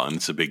Menace. Well, and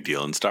it's a big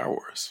deal in Star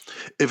Wars.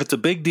 If it's a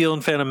big deal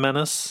in Phantom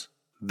Menace,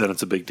 then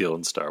it's a big deal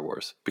in Star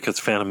Wars, because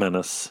Phantom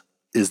Menace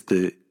is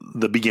the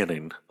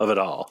beginning of it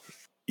all.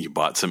 You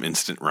bought some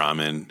instant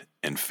ramen,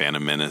 and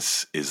Phantom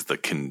Menace is the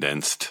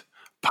condensed,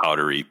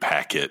 powdery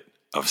packet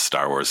of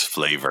Star Wars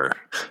flavor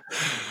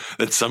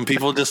that some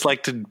people just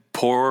like to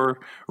pour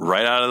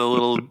right out of the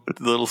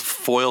little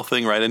foil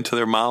thing right into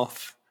their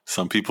mouth.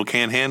 Some people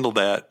can't handle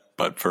that,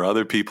 but for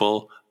other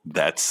people,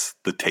 that's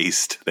the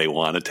taste they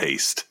want to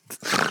taste.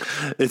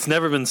 It's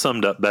never been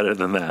summed up better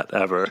than that,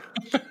 ever.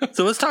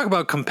 So let's talk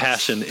about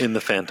compassion in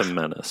The Phantom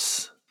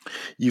Menace.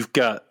 You've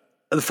got,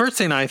 the first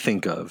thing I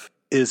think of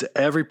is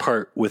every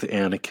part with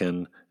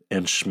Anakin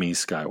and Shmi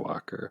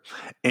Skywalker.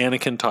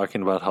 Anakin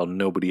talking about how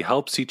nobody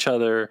helps each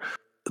other.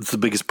 It's the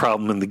biggest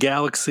problem in the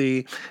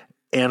galaxy.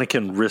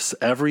 Anakin risks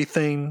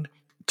everything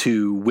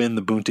to win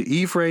the Boonta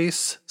Eve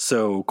race.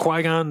 So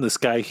Qui-Gon, this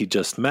guy he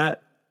just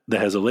met that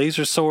has a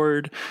laser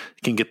sword,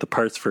 can get the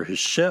parts for his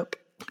ship.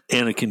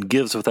 Anakin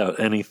gives without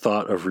any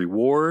thought of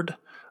reward.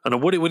 I don't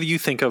know, what do you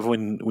think of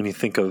when you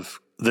think of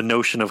the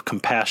notion of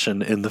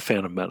compassion in The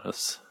Phantom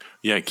Menace?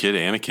 Yeah, Kid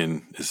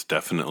Anakin is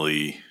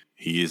definitely,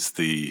 he is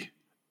the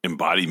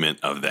embodiment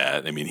of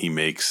that. I mean, he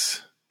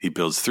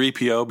builds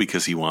 3PO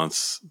because he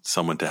wants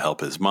someone to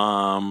help his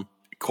mom.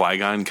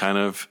 Qui-Gon kind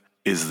of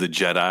is the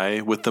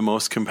Jedi with the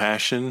most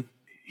compassion.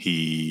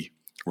 He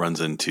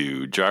runs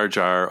into Jar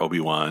Jar.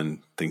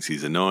 Obi-Wan thinks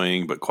he's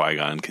annoying, but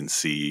Qui-Gon can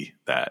see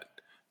that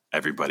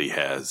everybody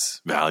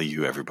has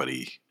value.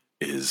 Everybody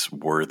is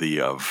worthy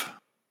of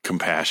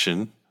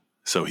compassion.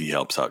 So he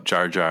helps out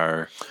Jar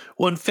Jar.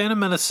 Well, and Phantom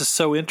Menace is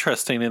so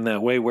interesting in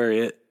that way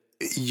where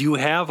you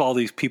have all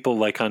these people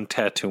like on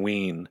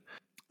Tatooine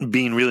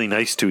being really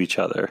nice to each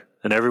other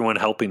and everyone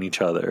helping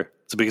each other.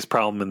 It's the biggest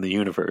problem in the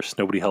universe.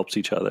 Nobody helps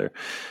each other.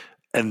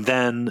 And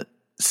then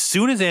as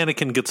soon as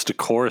Anakin gets to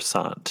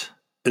Coruscant,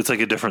 it's like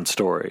a different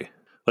story.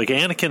 Like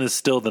Anakin is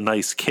still the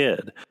nice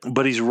kid,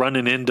 but he's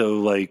running into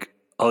like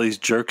all these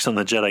jerks on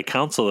the Jedi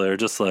Council that are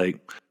just like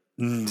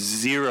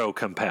zero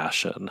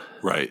compassion.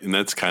 Right. And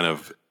that's kind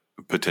of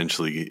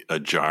potentially a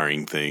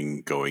jarring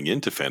thing going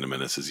into Phantom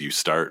Menace is you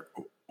start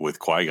with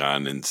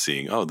Qui-Gon and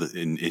seeing,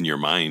 in your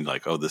mind,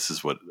 like, oh, this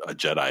is what a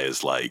Jedi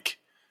is like.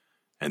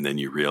 And then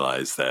you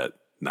realize that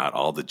not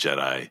all the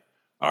Jedi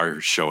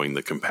are showing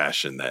the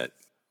compassion that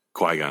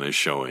Qui-Gon is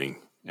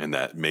showing, and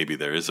that maybe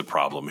there is a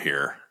problem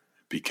here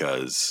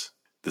because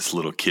this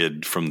little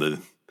kid from the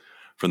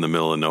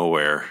middle of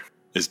nowhere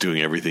is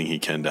doing everything he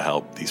can to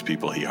help these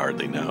people he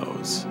hardly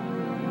knows.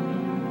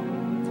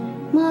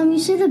 Mom, you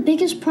say the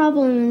biggest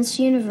problem in this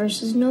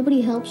universe is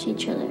nobody helps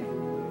each other.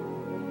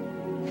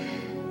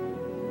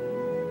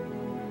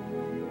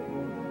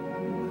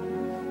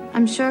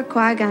 I'm sure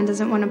Qui-Gon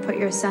doesn't want to put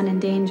your son in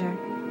danger.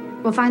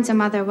 We'll find some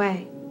other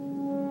way.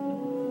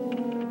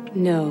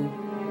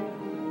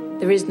 No,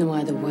 there is no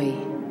other way.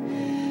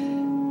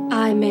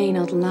 I may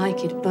not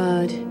like it,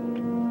 but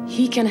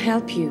he can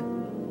help you.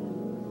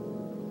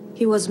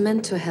 He was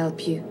meant to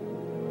help you.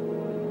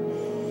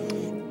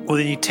 Well,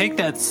 then you take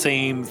that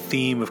same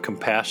theme of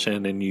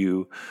compassion and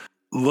you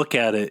look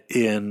at it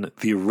in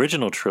the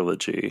original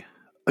trilogy.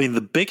 I mean,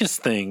 the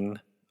biggest thing,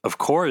 of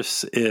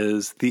course,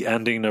 is the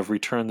ending of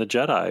Return of the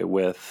Jedi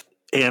with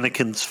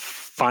Anakin's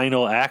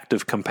final act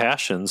of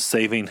compassion,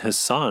 saving his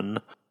son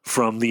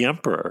from the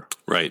Emperor.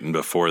 Right, and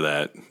before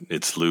that,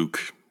 it's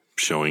Luke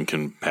showing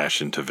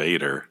compassion to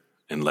Vader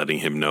and letting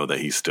him know that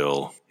he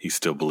still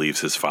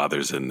believes his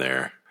father's in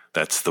there.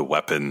 That's the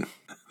weapon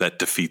that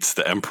defeats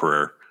the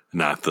Emperor,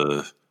 not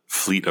the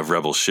fleet of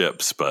rebel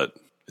ships, but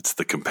it's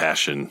the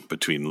compassion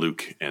between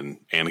Luke and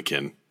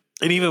Anakin.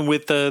 And even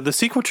with the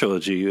sequel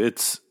trilogy,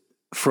 it's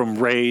from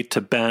Rey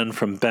to Ben,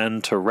 from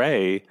Ben to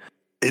Rey.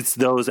 It's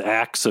those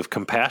acts of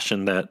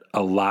compassion that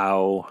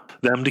allow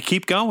them to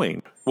keep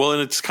going. Well,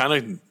 and it's kind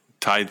of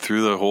tied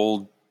through the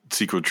whole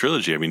sequel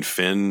trilogy. I mean,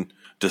 Finn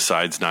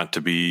decides not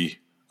to be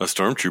a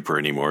stormtrooper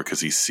anymore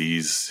because he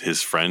sees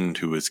his friend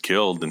who was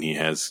killed, and he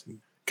has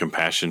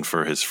compassion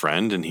for his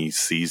friend, and he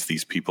sees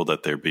these people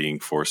that they're being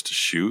forced to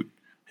shoot,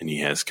 and he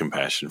has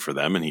compassion for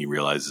them, and he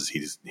realizes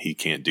he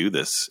can't do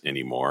this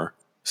anymore.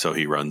 So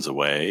he runs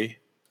away.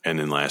 And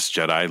in Last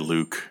Jedi,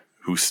 Luke,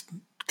 who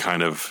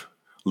kind of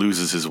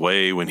loses his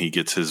way when he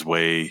gets his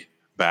way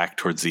back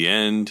towards the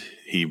end,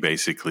 he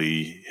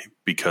basically,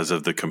 because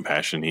of the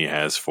compassion he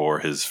has for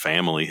his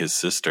family, his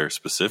sister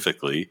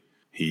specifically,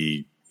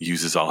 he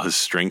uses all his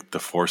strength to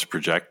force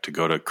project to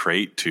go to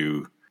Crate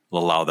to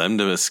allow them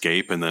to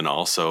escape, and then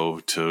also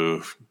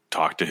to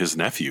talk to his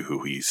nephew,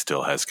 who he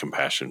still has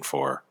compassion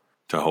for,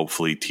 to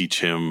hopefully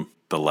teach him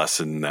the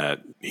lesson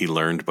that he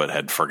learned but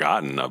had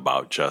forgotten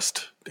about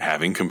just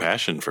having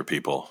compassion for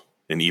people,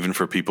 and even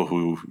for people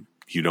who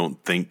you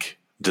don't think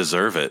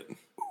deserve it.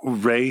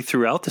 Rey,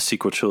 throughout the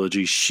sequel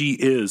trilogy, she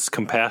is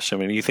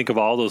compassion. I mean, you think of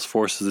all those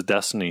Forces of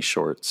Destiny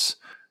shorts,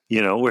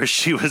 you know, where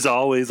she was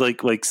always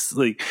like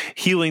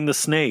healing the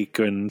snake,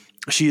 and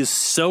she is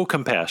so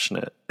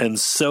compassionate and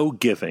so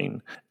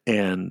giving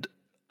and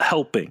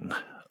helping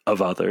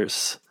of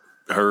others.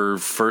 Her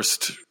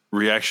first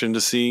reaction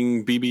to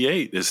seeing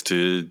BB-8 is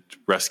to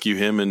rescue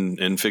him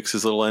and fix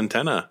his little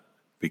antenna,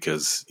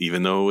 because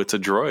even though it's a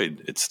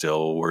droid, it's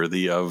still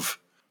worthy of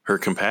her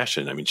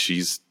compassion. I mean,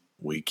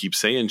 we keep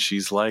saying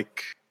she's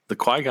like the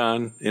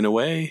Qui-Gon in a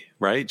way,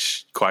 right?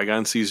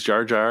 Qui-Gon sees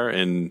Jar Jar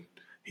and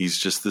he's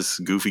just this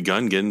goofy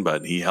Gungan,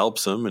 but he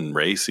helps him. And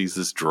Rey sees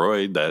this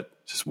droid that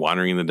just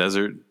wandering in the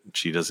desert.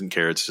 She doesn't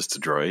care. It's just a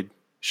droid.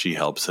 She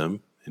helps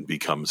him and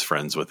becomes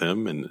friends with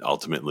him. And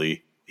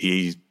ultimately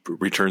he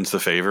returns the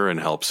favor and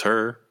helps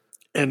her.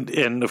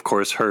 And of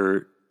course,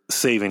 her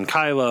saving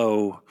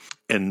Kylo,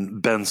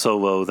 and Ben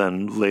Solo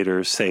then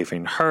later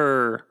saving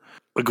her.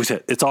 Like we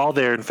said, it's all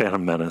there in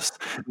Phantom Menace.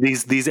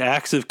 These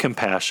acts of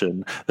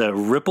compassion that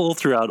ripple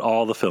throughout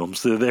all the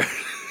films.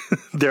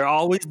 They're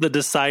always the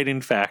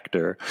deciding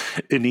factor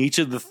in each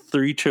of the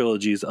 3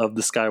 trilogies of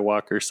the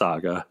Skywalker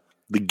saga.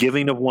 The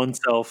giving of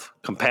oneself,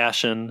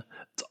 compassion,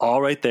 it's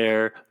all right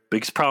there.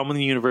 Biggest problem in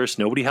the universe.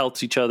 Nobody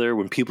helps each other.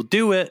 When people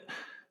do it,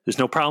 there's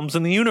no problems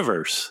in the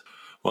universe.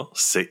 Well,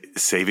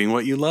 saving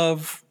what you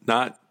love,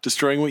 not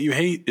destroying what you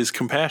hate, is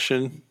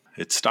compassion.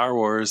 It's Star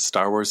Wars.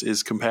 Star Wars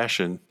is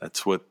compassion.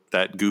 That's what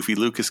that goofy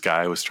Lucas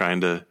guy was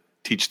trying to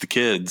teach the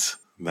kids,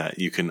 that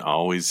you can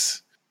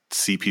always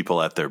see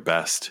people at their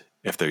best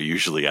if they're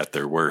usually at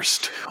their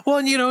worst. Well,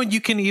 and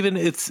you can even,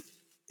 it's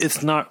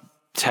not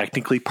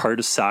technically part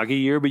of Saga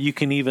Year, but you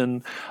can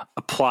even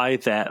apply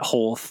that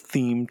whole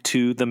theme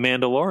to The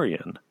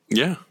Mandalorian.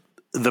 Yeah.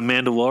 The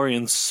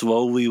Mandalorian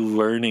slowly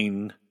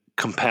learning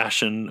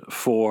compassion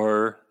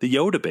for the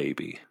Yoda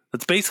baby.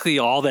 That's basically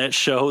all that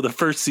show, the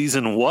first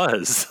season,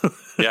 was.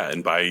 Yeah,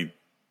 and by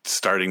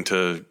starting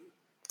to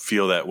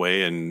feel that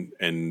way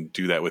and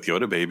do that with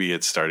Yoda baby,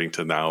 it's starting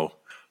to now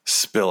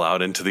spill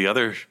out into the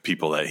other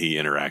people that he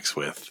interacts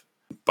with.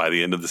 By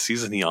the end of the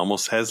season, he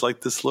almost has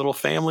like this little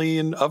family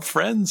of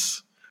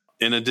friends.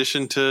 In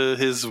addition to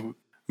his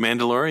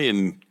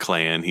Mandalorian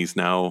clan, he's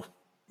now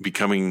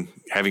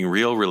having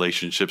real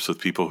relationships with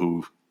people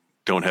who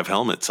don't have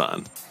helmets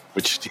on,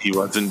 which he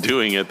wasn't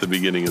doing at the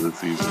beginning of the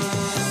season.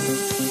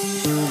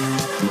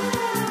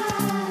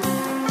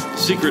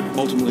 Secret,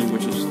 ultimately,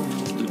 which is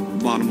the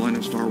bottom line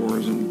of Star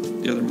Wars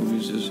and the other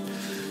movies, is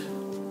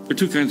there are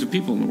 2 kinds of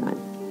people in the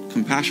world: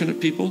 compassionate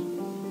people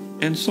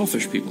and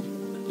selfish people.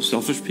 The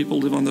selfish people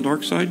live on the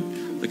dark side.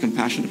 The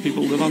compassionate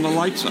people live on the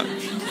light side.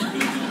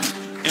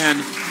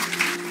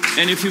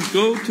 And if you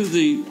go to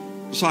the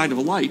side of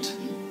a light,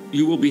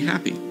 you will be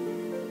happy.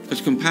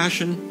 Because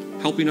compassion,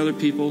 helping other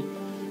people,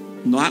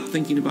 not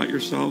thinking about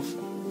yourself,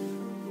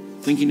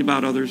 thinking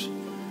about others,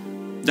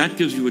 that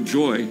gives you a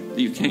joy that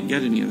you can't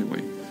get any other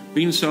way.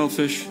 Being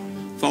selfish,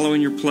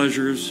 following your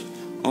pleasures,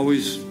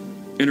 always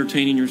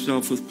entertaining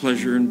yourself with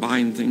pleasure and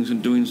buying things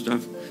and doing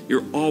stuff,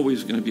 you're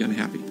always going to be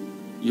unhappy.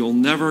 You'll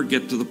never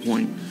get to the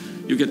point.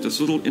 You get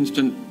this little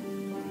instant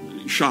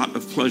shot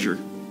of pleasure,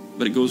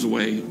 but it goes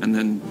away, and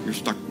then you're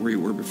stuck where you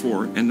were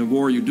before. And the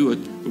more you do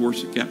it, the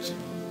worse it gets.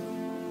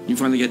 You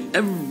finally get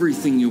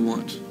everything you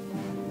want,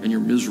 and you're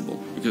miserable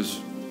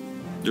because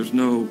there's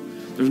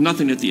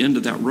nothing at the end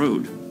of that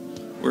road.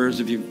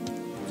 Whereas if you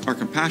are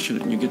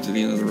compassionate and you get to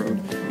the end of the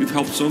road, you've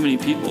helped so many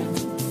people.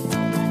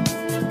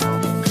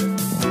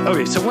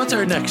 Okay, so what's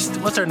our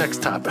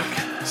next topic?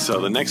 So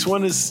the next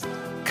one is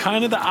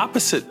kind of the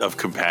opposite of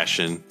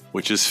compassion,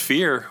 which is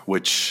fear,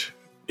 which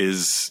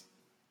is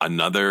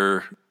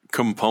another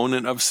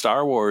component of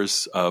Star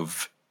Wars,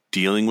 of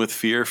dealing with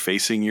fear,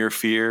 facing your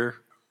fear,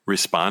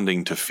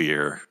 responding to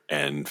fear.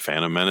 And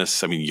Phantom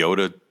Menace, I mean,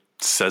 Yoda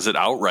says it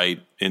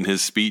outright in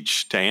his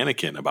speech to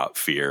Anakin about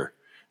fear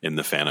in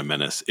the Phantom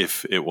Menace,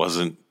 if it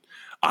wasn't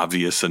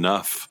obvious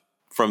enough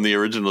from the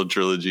original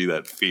trilogy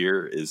that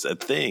fear is a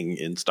thing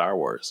in Star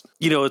Wars.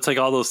 You know, it's like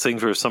all those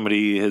things where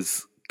somebody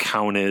has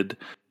counted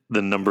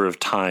the number of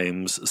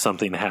times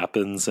something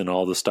happens in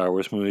all the Star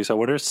Wars movies. I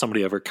wonder if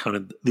somebody ever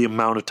counted the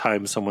amount of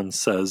times someone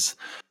says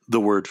the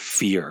word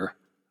fear.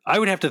 I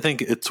would have to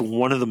think it's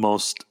one of the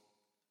most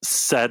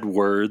said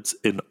words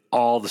in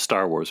all the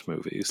Star Wars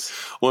movies.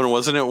 Well,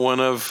 wasn't it one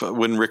of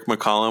when Rick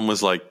McCallum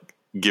was like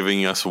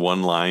giving us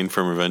one line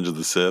from Revenge of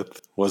the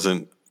Sith?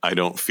 Wasn't "I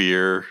don't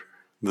fear"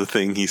 the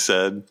thing he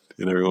said?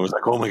 And everyone was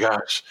like, "Oh my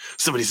gosh,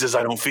 somebody says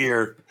I don't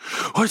fear.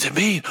 What does it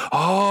mean?"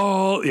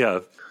 Oh, yeah.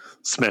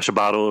 Smash a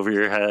bottle over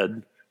your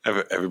head.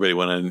 Everybody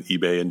went on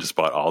eBay and just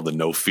bought all the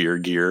no fear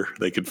gear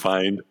they could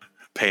find.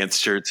 Pants,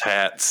 shirts,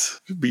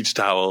 hats, beach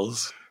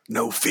towels.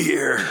 No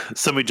fear.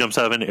 Somebody jumps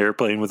out of an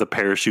airplane with a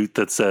parachute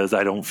that says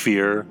 "I don't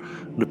fear,"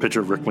 and a picture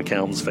of Rick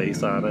McCallum's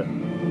face on it.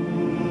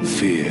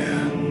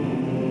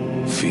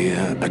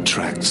 Fear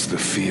attracts the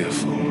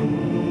fearful,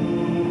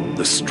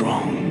 the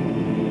strong,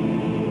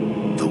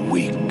 the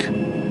weak,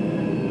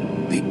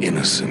 the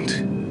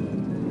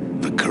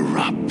innocent, the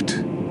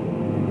corrupt.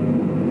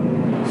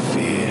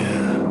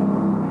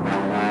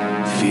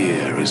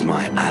 Fear is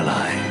my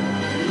ally.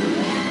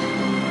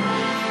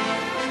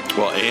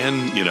 Well,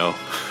 and, you know,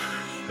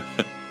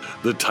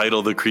 the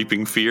title, The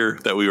Creeping Fear,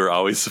 that we were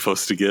always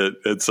supposed to get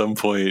at some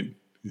point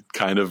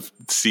kind of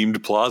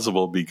seemed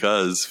plausible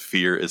because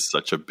fear is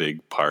such a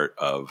big part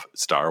of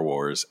Star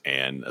Wars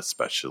and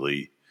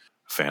especially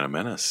Phantom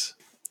Menace.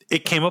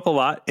 It came up a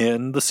lot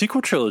in the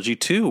sequel trilogy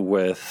too,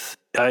 with,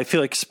 I feel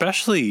like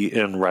especially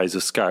in Rise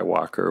of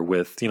Skywalker,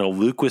 with, you know,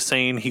 Luke was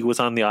saying he was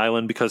on the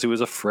island because he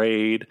was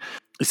afraid.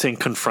 He's saying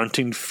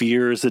confronting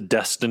fear is the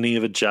destiny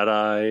of a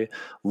Jedi.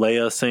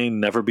 Leia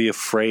saying never be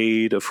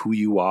afraid of who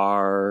you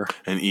are.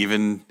 And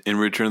even in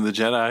Return of the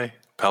Jedi,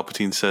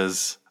 Palpatine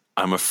says,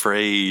 "I'm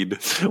afraid."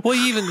 Well,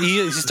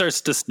 he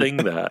starts to sing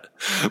that.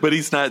 But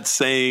he's not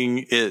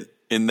saying it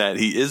in that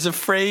he is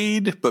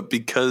afraid, but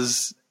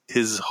because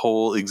his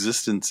whole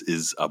existence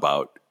is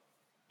about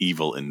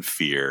evil and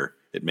fear,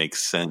 it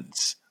makes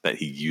sense that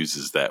he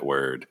uses that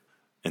word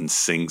and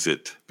sings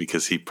it,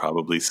 because he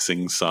probably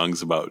sings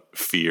songs about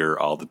fear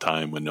all the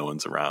time when no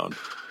one's around.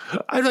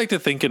 I'd like to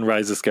think in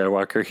Rise of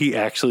Skywalker, he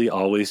actually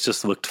always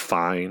just looked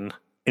fine.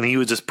 And he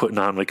was just putting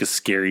on like a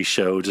scary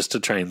show just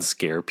to try and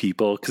scare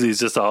people, because he's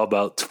just all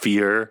about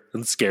fear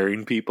and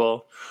scaring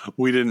people.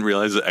 We didn't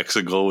realize that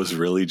Exegol was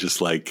really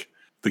just like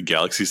the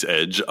galaxy's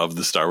edge of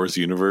the Star Wars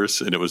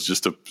universe, and it was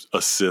just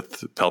a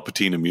Sith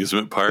Palpatine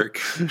amusement park.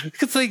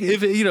 It's like,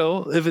 if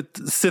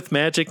it's Sith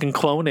magic and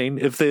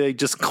cloning, if they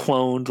just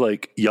cloned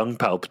like young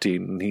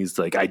Palpatine and he's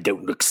like, "I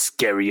don't look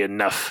scary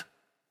enough.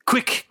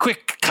 Quick,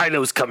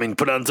 Kylo's coming,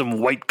 put on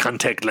some white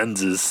contact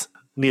lenses."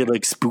 And he had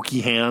like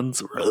spooky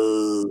hands.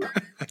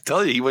 I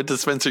tell you, he went to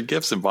Spencer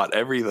Gifts and bought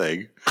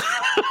everything.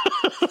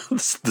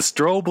 The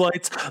strobe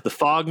lights, the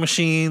fog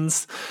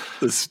machines,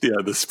 the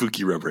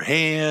spooky rubber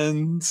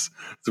hands,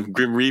 some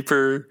Grim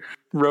Reaper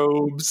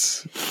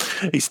robes.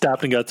 He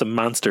stopped and got some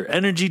Monster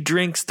Energy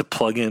drinks to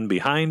plug in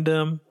behind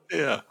him.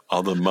 Yeah.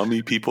 All the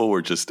mummy people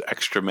were just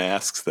extra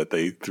masks that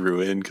they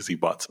threw in because he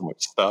bought so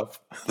much stuff.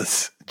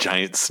 This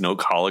giant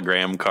Snoke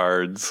hologram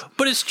cards.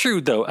 But it's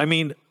true, though. I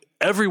mean,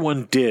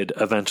 everyone did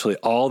eventually,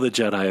 all the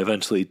Jedi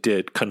eventually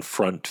did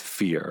confront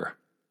fear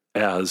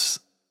as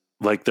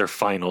like their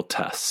final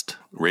test.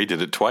 Rey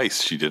did it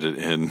twice. She did it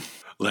in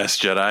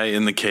Last Jedi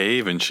in the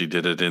cave, and she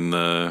did it in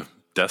the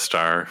Death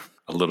Star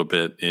a little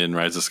bit in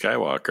Rise of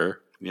Skywalker.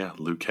 Yeah,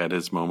 Luke had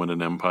his moment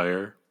in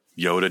Empire.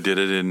 Yoda did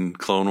it in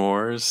Clone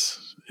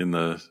Wars,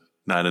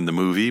 not in the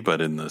movie,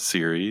 but in the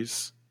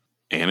series.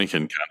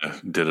 Anakin kind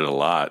of did it a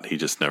lot. He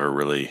just never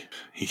really,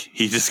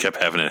 he just kept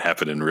having it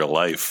happen in real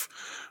life.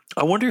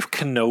 I wonder if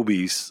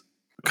Kenobi's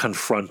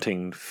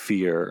confronting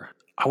fear.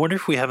 I wonder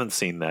if we haven't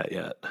seen that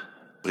yet.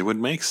 It would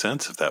make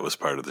sense if that was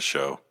part of the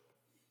show.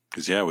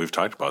 Because, yeah, we've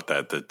talked about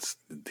that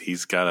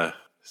he's got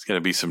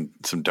to be some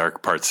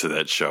dark parts to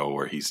that show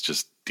where he's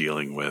just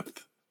dealing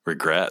with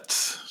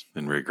regrets,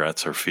 and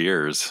regrets are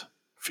fears,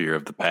 fear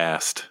of the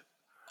past.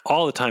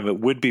 All the time. It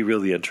would be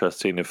really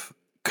interesting if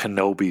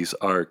Kenobi's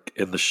arc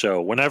in the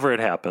show, whenever it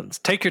happens,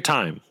 take your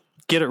time,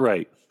 get it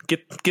right,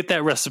 get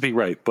that recipe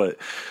right. But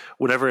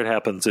whenever it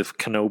happens, if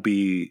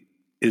Kenobi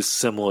is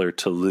similar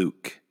to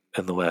Luke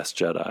in The Last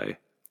Jedi,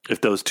 if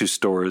those two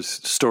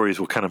stories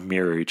will kind of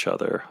mirror each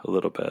other a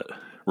little bit.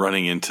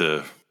 Running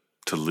into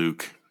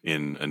Luke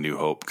in A New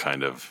Hope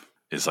kind of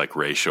is like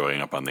Rey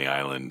showing up on the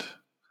island,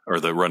 or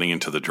the running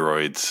into the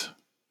droids.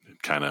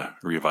 It kind of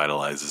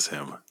revitalizes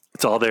him.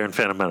 It's all there in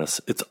Phantom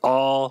Menace. It's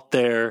all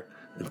there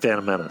in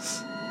Phantom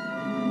Menace.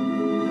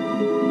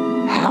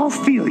 How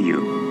feel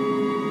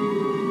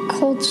you?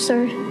 Cold,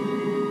 sir.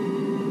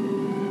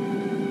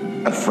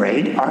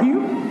 Afraid, are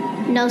you?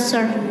 No,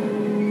 sir.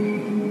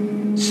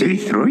 See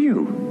through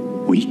you.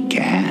 We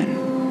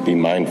can. Be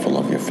mindful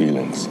of your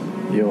feelings.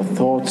 Your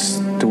thoughts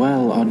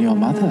dwell on your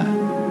mother.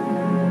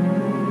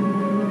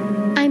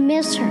 I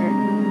miss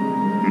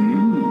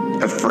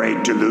her.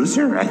 Afraid to lose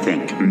her, I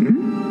think.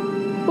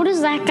 What has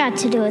that got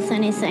to do with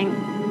anything?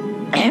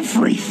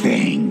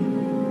 Everything.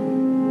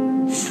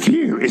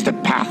 Fear is the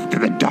path to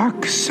the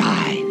dark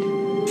side.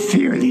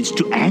 Fear leads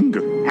to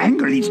anger.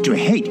 Anger leads to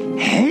hate.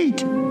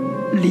 Hate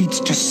leads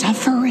to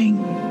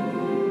suffering.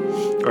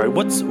 All right,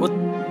 what's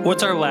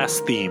our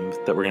last theme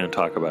that we're going to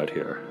talk about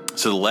here?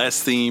 So the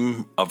last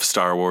theme of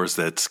Star Wars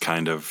that's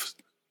kind of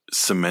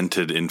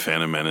cemented in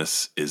Phantom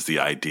Menace is the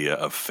idea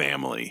of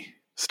family.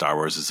 Star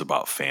Wars is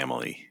about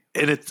family.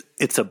 And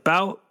it's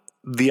about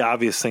the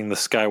obvious thing, the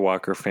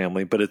Skywalker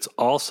family, but it's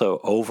also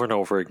over and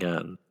over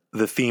again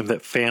the theme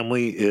that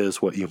family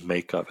is what you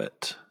make of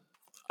it.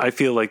 I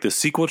feel like the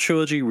sequel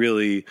trilogy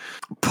really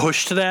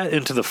pushed that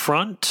into the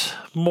front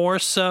more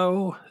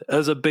so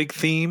as a big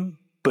theme,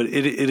 but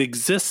it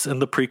exists in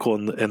the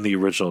prequel and the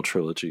original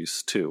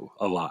trilogies too,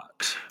 a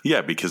lot.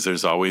 Yeah, because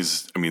there's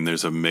always,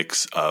 there's a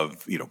mix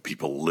of,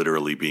 people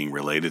literally being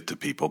related to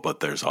people, but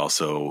there's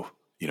also,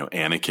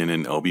 Anakin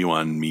and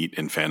Obi-Wan meet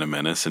in Phantom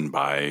Menace, and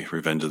by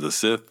Revenge of the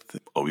Sith,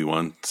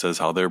 Obi-Wan says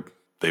how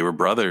they were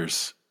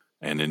brothers.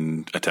 And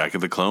in Attack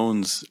of the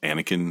Clones,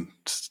 Anakin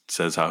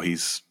says how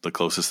he's the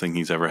closest thing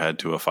he's ever had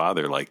to a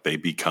father. Like, they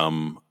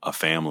become a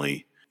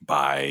family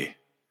by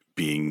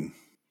being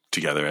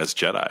together as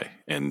Jedi.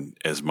 And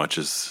as much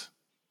as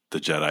the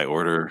Jedi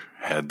Order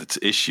had its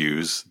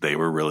issues, they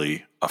were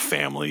really a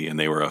family, and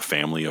they were a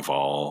family of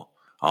all,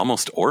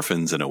 almost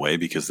orphans in a way,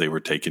 because they were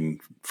taken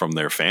from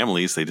their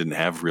families. They didn't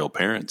have real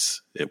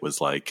parents. It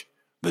was like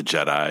the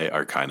Jedi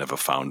are kind of a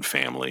found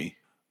family.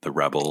 The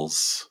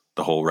Rebels,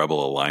 the whole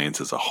Rebel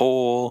Alliance as a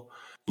whole,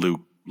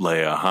 Luke,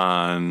 Leia,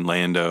 Han,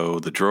 Lando,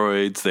 the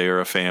droids, they are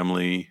a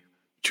family.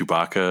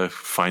 Chewbacca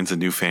finds a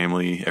new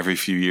family every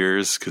few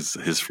years because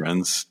his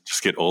friends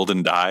just get old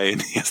and die,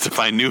 and he has to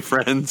find new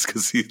friends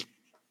because he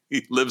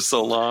lives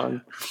so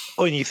long.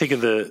 Oh, and you think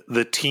of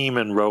the team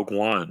in Rogue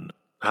One,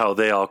 how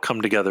they all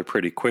come together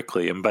pretty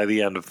quickly, and by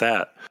the end of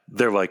that,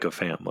 they're like a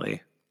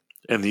family.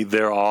 And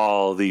they're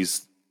all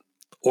these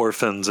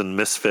orphans and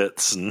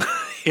misfits, and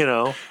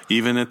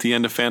even at the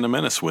end of Phantom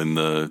Menace, when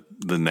the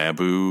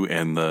Naboo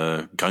and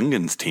the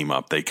Gungans team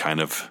up, they kind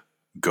of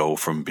go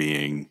from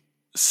being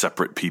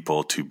separate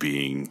people to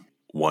being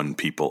one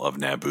people of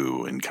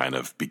Naboo and kind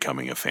of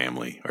becoming a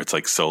family. Or it's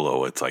like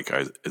Solo, it's like,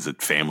 is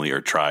it family or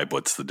tribe?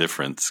 What's the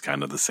difference?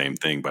 Kind of the same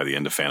thing. By the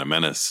end of Phantom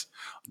Menace,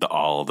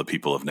 all the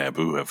people of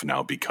Naboo have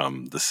now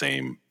become the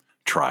same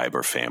tribe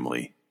or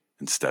family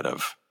instead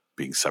of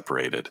being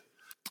separated.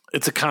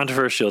 It's a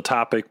controversial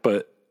topic,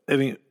 but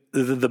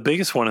the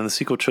biggest one in the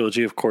sequel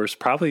trilogy, of course,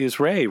 probably is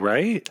Rey,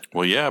 right?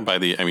 Well, yeah, by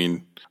the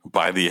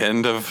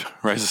end of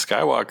Rise of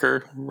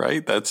Skywalker,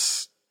 right?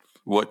 That's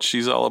what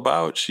she's all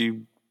about.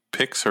 She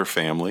picks her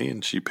family,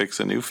 and she picks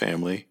a new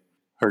family,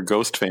 her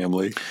ghost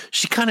family.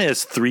 She kind of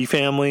has three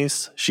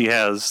families. She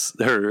has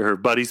her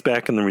buddies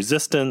back in the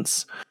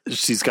Resistance.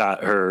 She's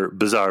got her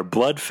bizarre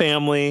blood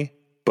family,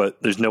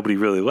 but there's nobody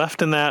really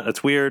left in that.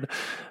 That's weird.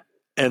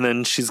 And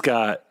then she's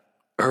got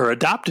her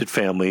adopted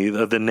family,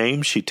 the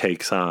name she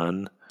takes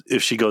on.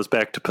 If she goes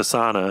back to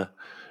Pasaana,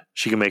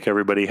 she can make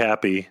everybody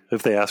happy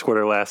if they ask what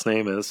her last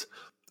name is.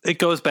 It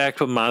goes back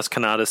to what Maz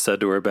Kanata said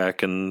to her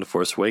back in The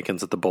Force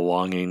Awakens, that the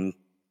belonging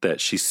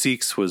that she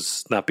seeks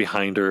was not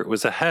behind her, it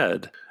was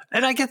ahead.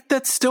 And I get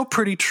that's still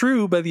pretty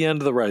true by the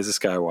end of The Rise of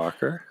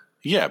Skywalker.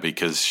 Yeah,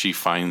 because she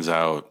finds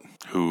out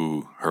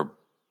who her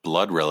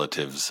blood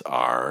relatives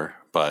are,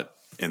 but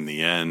in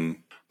the end,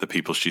 the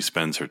people she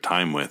spends her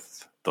time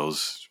with,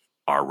 those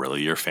are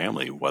really your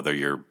family, whether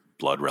you're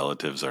blood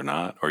relatives or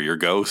not, or your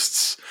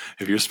ghosts.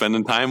 If you're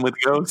spending time with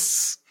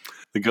ghosts,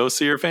 the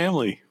ghosts are your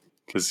family.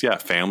 Because, yeah,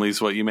 family's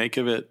what you make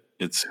of it.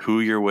 It's who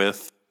you're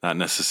with, not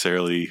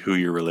necessarily who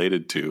you're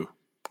related to,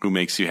 who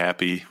makes you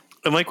happy.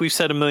 And like we've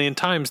said a million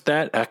times,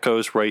 that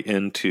echoes right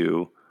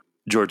into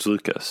George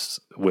Lucas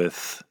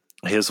with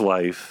his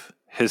wife,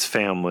 his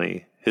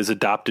family, his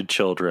adopted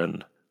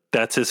children.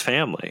 That's his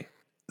family.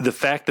 The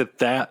fact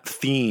that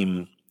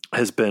theme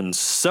has been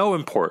so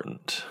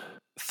important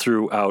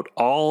throughout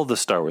all the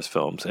Star Wars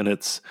films, and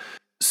it's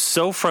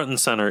so front and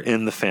center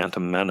in the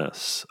Phantom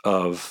Menace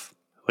of,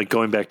 like,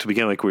 going back to the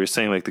beginning, like we were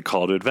saying, like the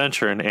call to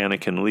adventure and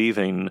Anakin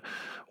leaving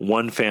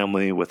one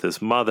family with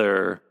his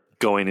mother,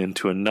 going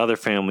into another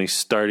family,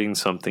 starting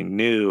something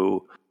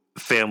new.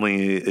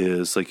 Family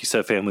is, like you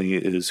said, family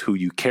is who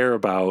you care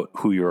about,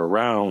 who you're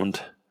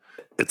around.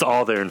 It's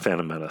all there in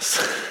Phantom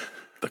Menace.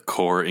 The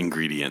core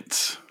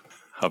ingredients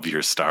of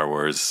your Star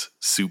Wars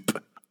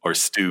soup or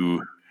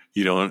stew.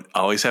 You don't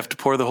always have to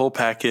pour the whole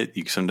packet.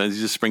 Sometimes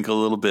you just sprinkle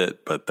a little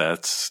bit, but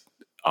that's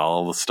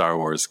all the Star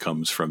Wars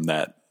comes from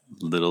that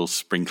little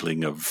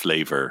sprinkling of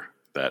flavor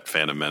that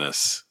Phantom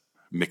Menace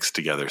mixed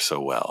together so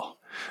well.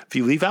 If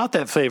you leave out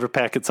that flavor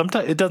packet,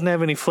 sometimes it doesn't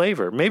have any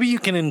flavor. Maybe you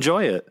can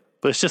enjoy it,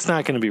 but it's just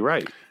not going to be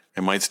right.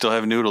 It might still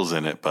have noodles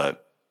in it,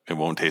 but it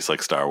won't taste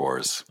like Star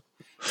Wars.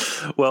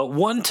 Well,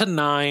 1 to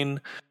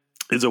 9,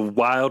 is a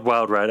wild,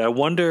 wild ride. I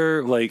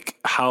wonder like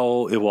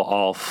how it will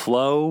all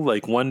flow.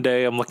 Like one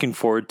day I'm looking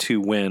forward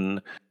to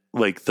when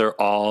like they're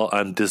all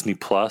on Disney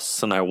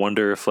Plus, and I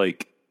wonder if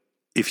like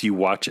if you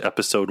watch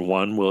episode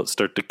 1, will it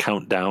start to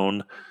count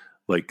down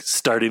like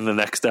starting the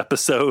next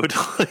episode?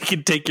 Like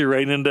and take you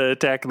right into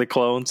Attack of the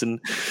Clones,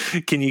 and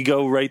can you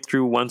go right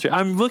through one through?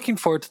 I'm looking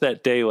forward to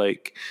that day,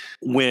 like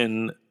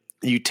when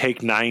you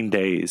take 9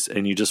 days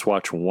and you just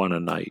watch one a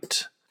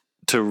night,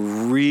 to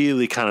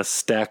really kind of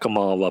stack them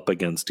all up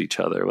against each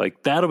other.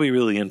 Like that'll be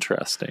really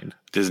interesting.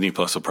 Disney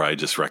Plus will probably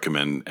just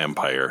recommend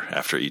Empire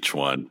after each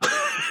one.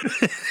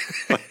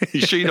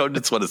 You sure you don't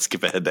just want to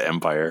skip ahead to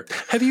Empire?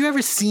 Have you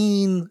ever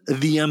seen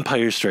The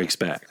Empire Strikes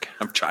Back?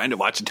 I'm trying to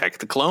watch Attack of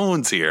the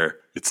Clones here.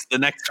 It's the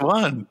next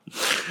one.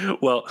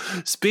 Well,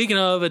 speaking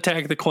of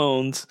Attack of the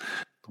Clones,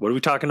 what are we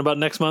talking about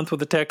next month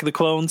with Attack of the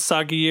Clones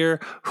Saga Year?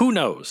 Who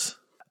knows?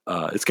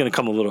 It's going to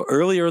come a little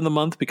earlier in the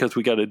month because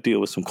we got to deal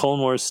with some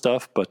Clone Wars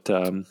stuff, but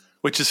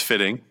which is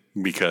fitting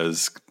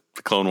because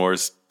the Clone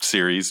Wars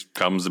series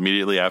comes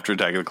immediately after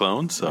Attack of the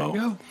Clones.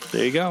 So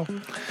there you go.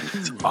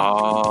 It's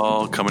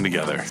all coming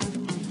together.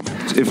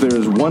 If there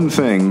is one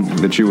thing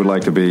that you would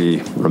like to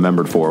be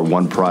remembered for,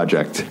 one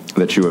project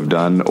that you have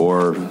done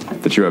or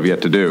that you have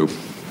yet to do,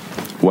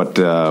 what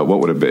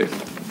would it be?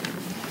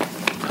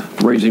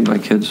 Raising my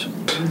kids.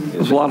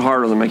 It's a lot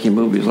harder than making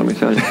movies, let me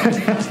tell you.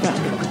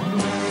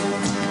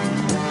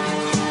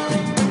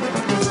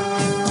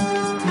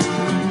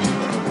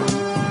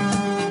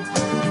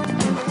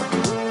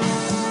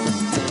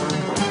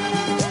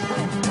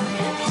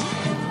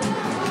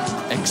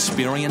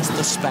 Experience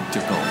the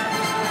spectacle.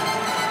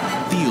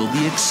 Feel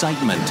the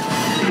excitement.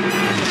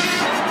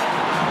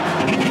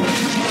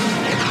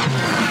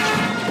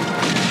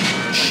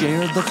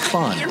 Share the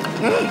fun.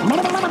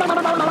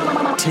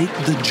 Take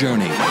the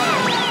journey.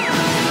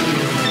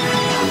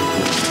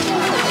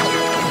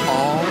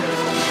 All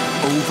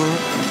over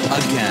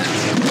again.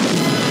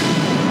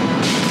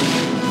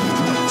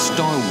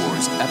 Star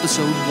Wars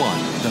Episode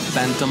 1, The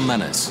Phantom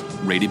Menace.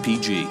 Rated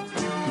PG.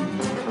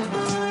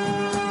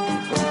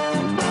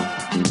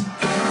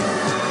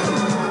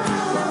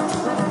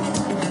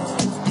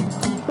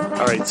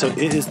 All right, so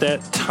it is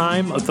that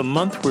time of the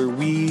month where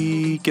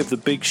we give the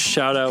big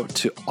shout out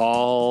to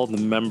all the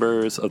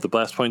members of the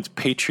Blast Points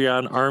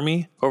Patreon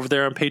army over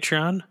there on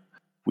Patreon.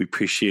 We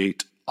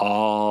appreciate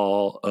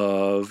all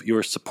of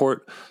your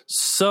support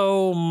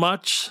so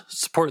much,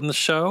 supporting the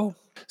show.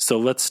 So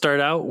let's start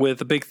out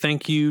with a big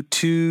thank you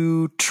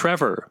to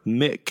Trevor,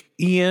 Mick,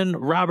 Ian,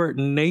 Robert,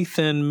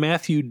 Nathan,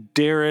 Matthew,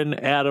 Darren,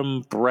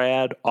 Adam,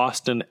 Brad,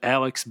 Austin,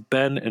 Alex,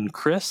 Ben, and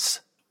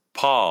Chris.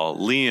 Paul,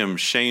 Liam,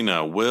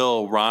 Shayna,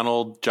 Will,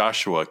 Ronald,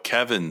 Joshua,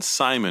 Kevin,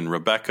 Simon,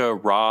 Rebecca,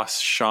 Ross,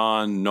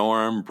 Sean,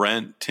 Norm,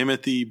 Brent,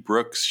 Timothy,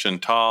 Brooks,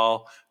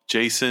 Chantal,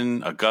 Jason,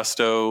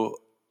 Augusto,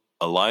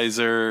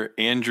 Elizer,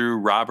 Andrew,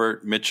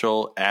 Robert,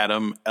 Mitchell,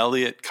 Adam,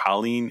 Elliot,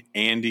 Colleen,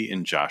 Andy,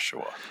 and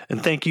Joshua.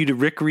 And thank you to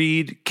Rick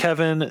Reed,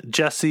 Kevin,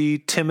 Jesse,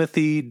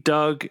 Timothy,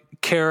 Doug,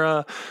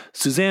 Kara,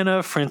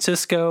 Susanna,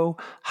 Francisco,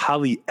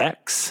 Holly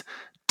X,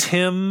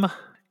 Tim,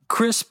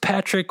 Chris,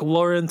 Patrick,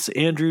 Lawrence,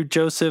 Andrew,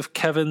 Joseph,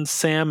 Kevin,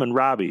 Sam, and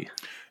Robbie.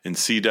 And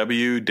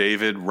CW,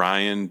 David,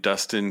 Ryan,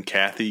 Dustin,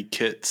 Kathy,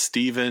 Kit,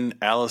 Steven,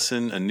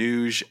 Allison,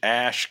 Anuj,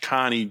 Ash,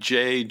 Connie,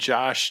 Jay,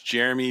 Josh,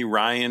 Jeremy,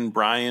 Ryan,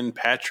 Brian,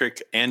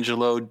 Patrick,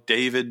 Angelo,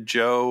 David,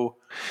 Joe.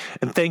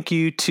 And thank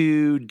you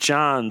to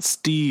John,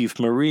 Steve,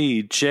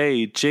 Marie,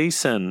 Jay,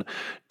 Jason,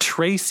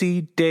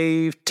 Tracy,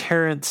 Dave,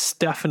 Terrence,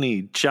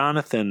 Stephanie,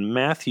 Jonathan,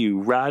 Matthew,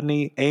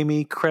 Rodney,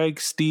 Amy,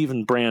 Craig, Steve,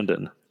 and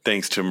Brandon.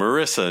 Thanks to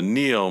Marissa,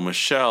 Neil,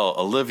 Michelle,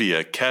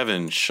 Olivia,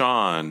 Kevin,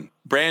 Sean,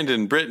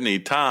 Brandon, Brittany,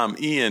 Tom,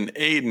 Ian,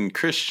 Aiden,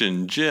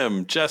 Christian,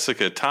 Jim,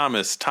 Jessica,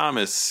 Thomas,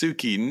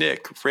 Suki,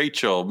 Nick,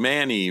 Rachel,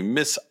 Manny,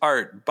 Miss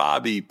Art,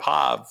 Bobby,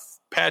 Pav,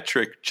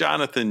 Patrick,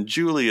 Jonathan,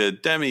 Julia,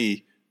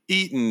 Demi,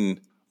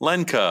 Eaton,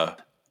 Lenka.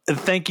 And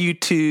thank you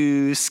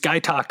to Sky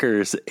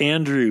Talkers,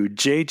 Andrew,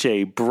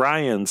 JJ,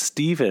 Brian,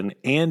 Steven,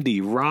 Andy,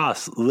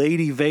 Ross,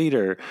 Lady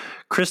Vader,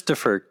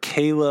 Christopher,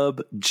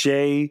 Caleb,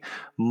 Jay,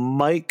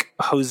 Mike,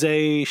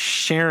 Jose,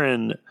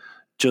 Sharon,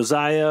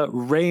 Josiah,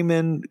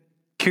 Raymond,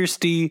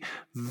 Kirsty,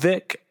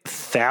 Vic,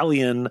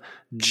 Thalion,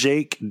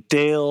 Jake,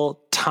 Dale,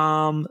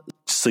 Tom,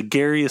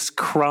 Sagarius,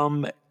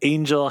 Crumb,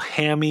 Angel,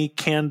 Hammy,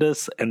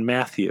 Candace, and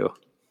Matthew.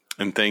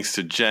 And thanks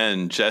to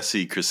Jen,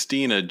 Jesse,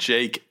 Christina,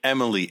 Jake,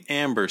 Emily,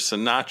 Amber,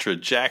 Sinatra,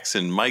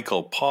 Jackson,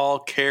 Michael, Paul,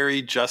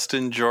 Carrie,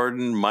 Justin,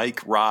 Jordan,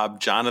 Mike, Rob,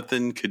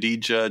 Jonathan,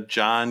 Khadija,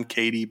 John,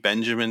 Katie,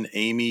 Benjamin,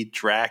 Amy,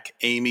 Drac,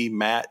 Amy,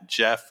 Matt,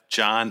 Jeff,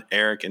 John,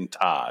 Eric, and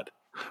Todd.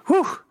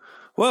 Whew.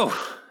 Whoa.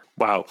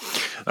 Wow.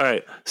 All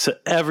right. So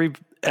every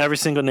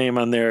single name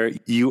on there,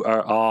 you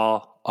are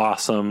all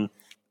awesome.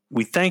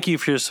 We thank you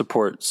for your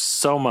support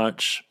so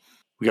much.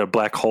 We got a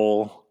Black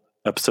Hole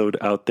episode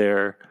out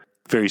there.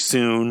 Very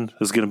soon,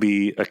 there's going to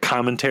be a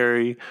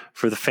commentary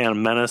for the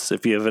Phantom Menace.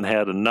 If you haven't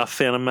had enough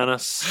Phantom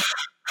Menace,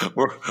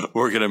 we're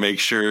going to make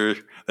sure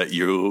that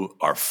you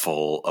are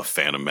full of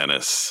Phantom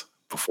Menace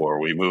before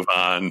we move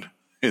on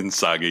in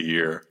Saga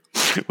Year.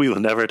 We will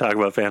never talk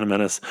about Phantom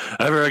Menace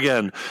ever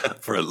again.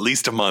 For at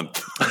least a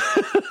month.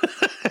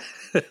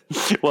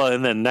 Well,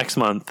 and then next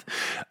month,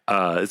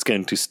 it's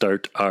going to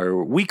start our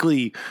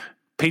weekly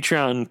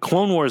Patreon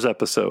Clone Wars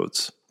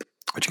episodes,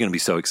 which are going to be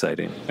so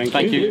exciting. Thank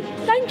you.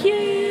 Thank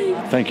you.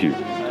 Thank you.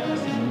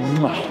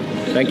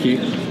 Thank you.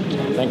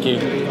 Thank you.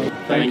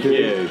 Thank you. Thank you.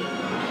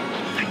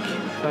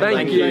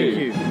 Thank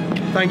you.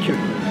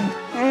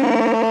 Thank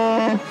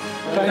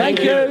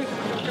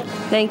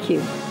you. Thank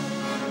you.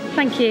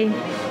 Thank you.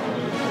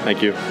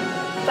 Thank you.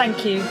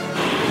 Thank you.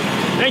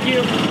 Thank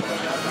you.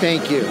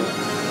 Thank you.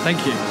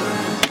 Thank you.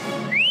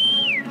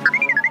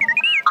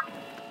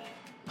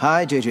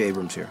 Hi, J.J.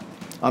 Abrams here.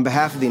 On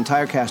behalf of the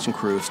entire cast and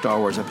crew of Star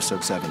Wars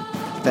Episode 7,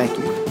 thank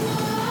you.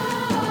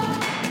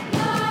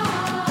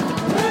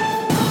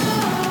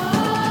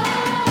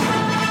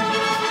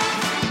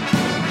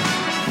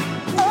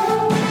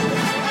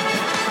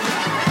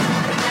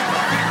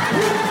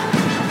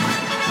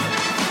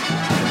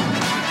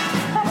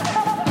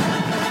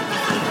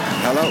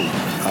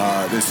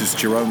 Hello, this is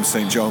Jerome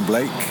St. John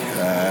Blake.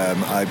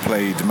 I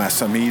played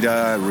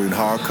Masamida, Rune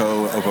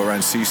Harko,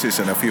 Oberyn Cesis,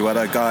 and a few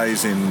other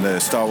guys in the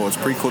Star Wars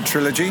prequel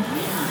trilogy.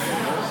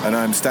 And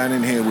I'm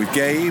standing here with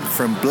Gabe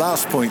from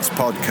Blast Points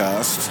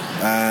podcast,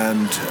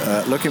 and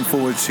looking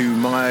forward to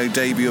my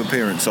debut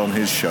appearance on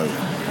his show.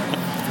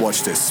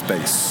 Watch this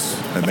space,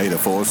 and may the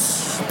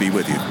Force be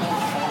with you.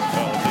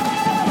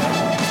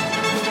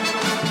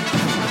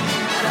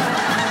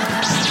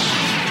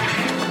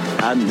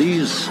 And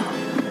these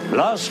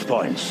blast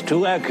points,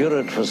 too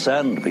accurate for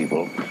sand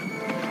people.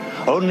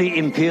 Only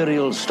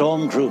Imperial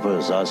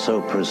stormtroopers are so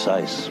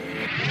precise.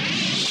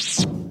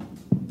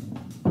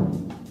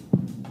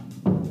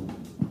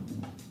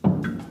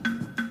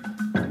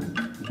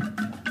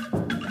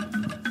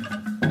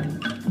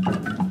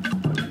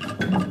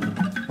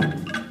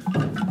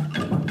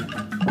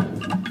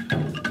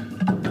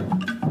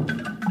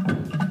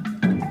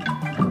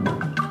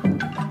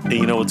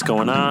 You know what's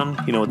going on.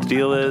 You know what the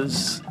deal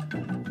is.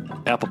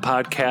 Apple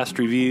Podcast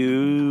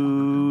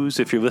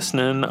reviews. If you're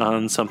listening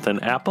on something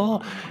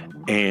Apple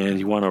and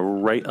you want to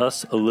write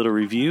us a little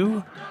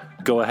review,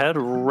 go ahead,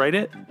 write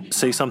it.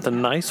 Say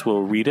something nice.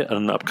 We'll read it on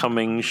an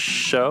upcoming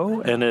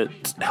show, and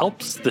it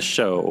helps the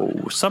show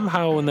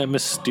somehow in that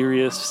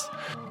mysterious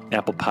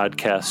Apple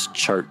Podcast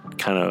chart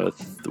kind of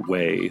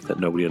way that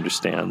nobody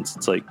understands.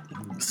 It's like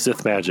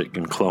Sith magic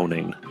and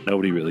cloning.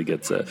 Nobody really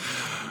gets it.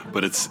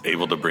 But it's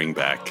able to bring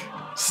back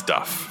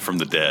stuff from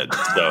the dead.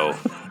 So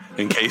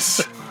in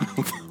case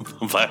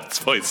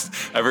Blast Points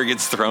ever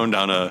gets thrown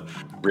down a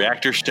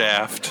reactor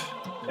shaft,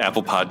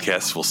 Apple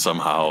Podcasts will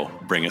somehow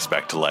bring us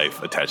back to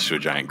life attached to a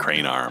giant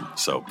crane arm.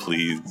 So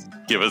please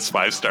give us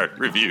 5-star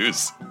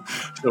reviews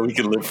so we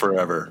can live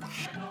forever.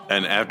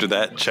 And after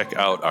that, check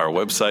out our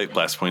website,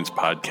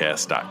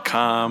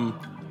 blastpointspodcast.com,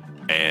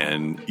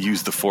 and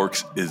Use the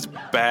Forks is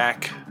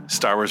back.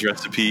 Star Wars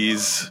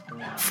recipes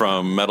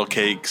from Metal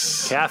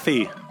Cakes.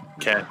 Kathy.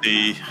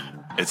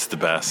 It's the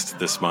best.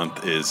 This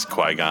month is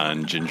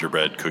Qui-Gon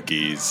gingerbread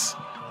cookies.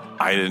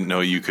 I didn't know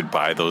you could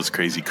buy those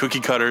crazy cookie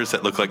cutters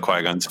that look like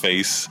Qui-Gon's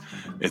face.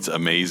 It's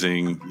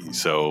amazing.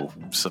 So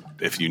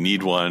if you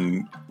need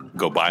one,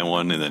 go buy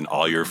one, and then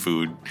all your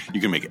food.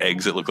 You can make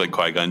eggs that look like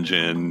Qui-Gon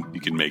Jinn.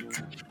 You can make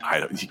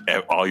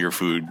all your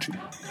food.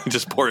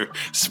 Just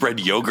spread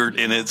yogurt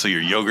in it so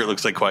your yogurt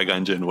looks like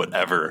Qui-Gon Jinn,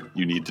 whatever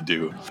you need to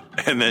do.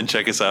 And then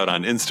check us out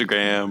on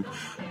Instagram,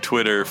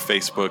 Twitter,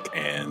 Facebook,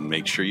 and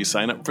make sure you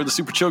sign up for the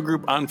Super Chill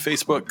group on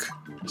Facebook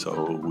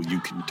so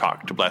you can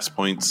talk to Blast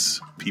Points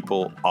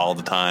people all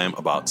the time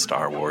about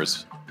Star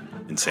Wars,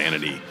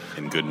 insanity,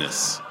 and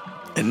goodness.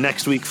 And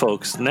next week,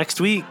 folks,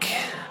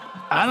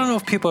 I don't know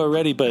if people are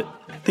ready, but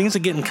things are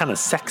getting kind of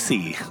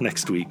sexy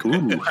next week.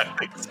 Ooh. I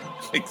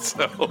think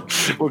so.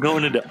 We're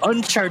going into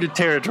uncharted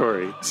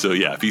territory. So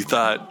yeah, if you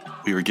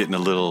thought we were getting a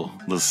little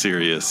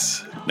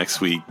serious, next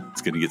week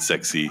it's going to get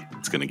sexy.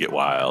 It's going to get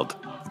wild.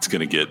 It's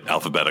going to get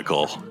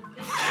alphabetical.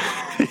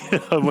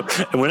 And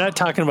we're not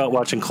talking about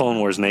watching Clone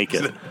Wars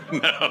naked.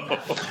 No.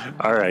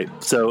 All right.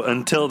 So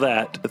until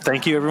that,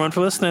 thank you everyone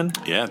for listening.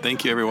 Yeah,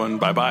 thank you everyone.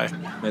 Bye-bye.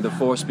 May the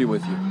Force be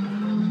with you.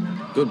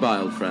 Goodbye,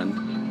 old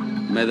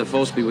friend. May the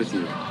Force be with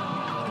you.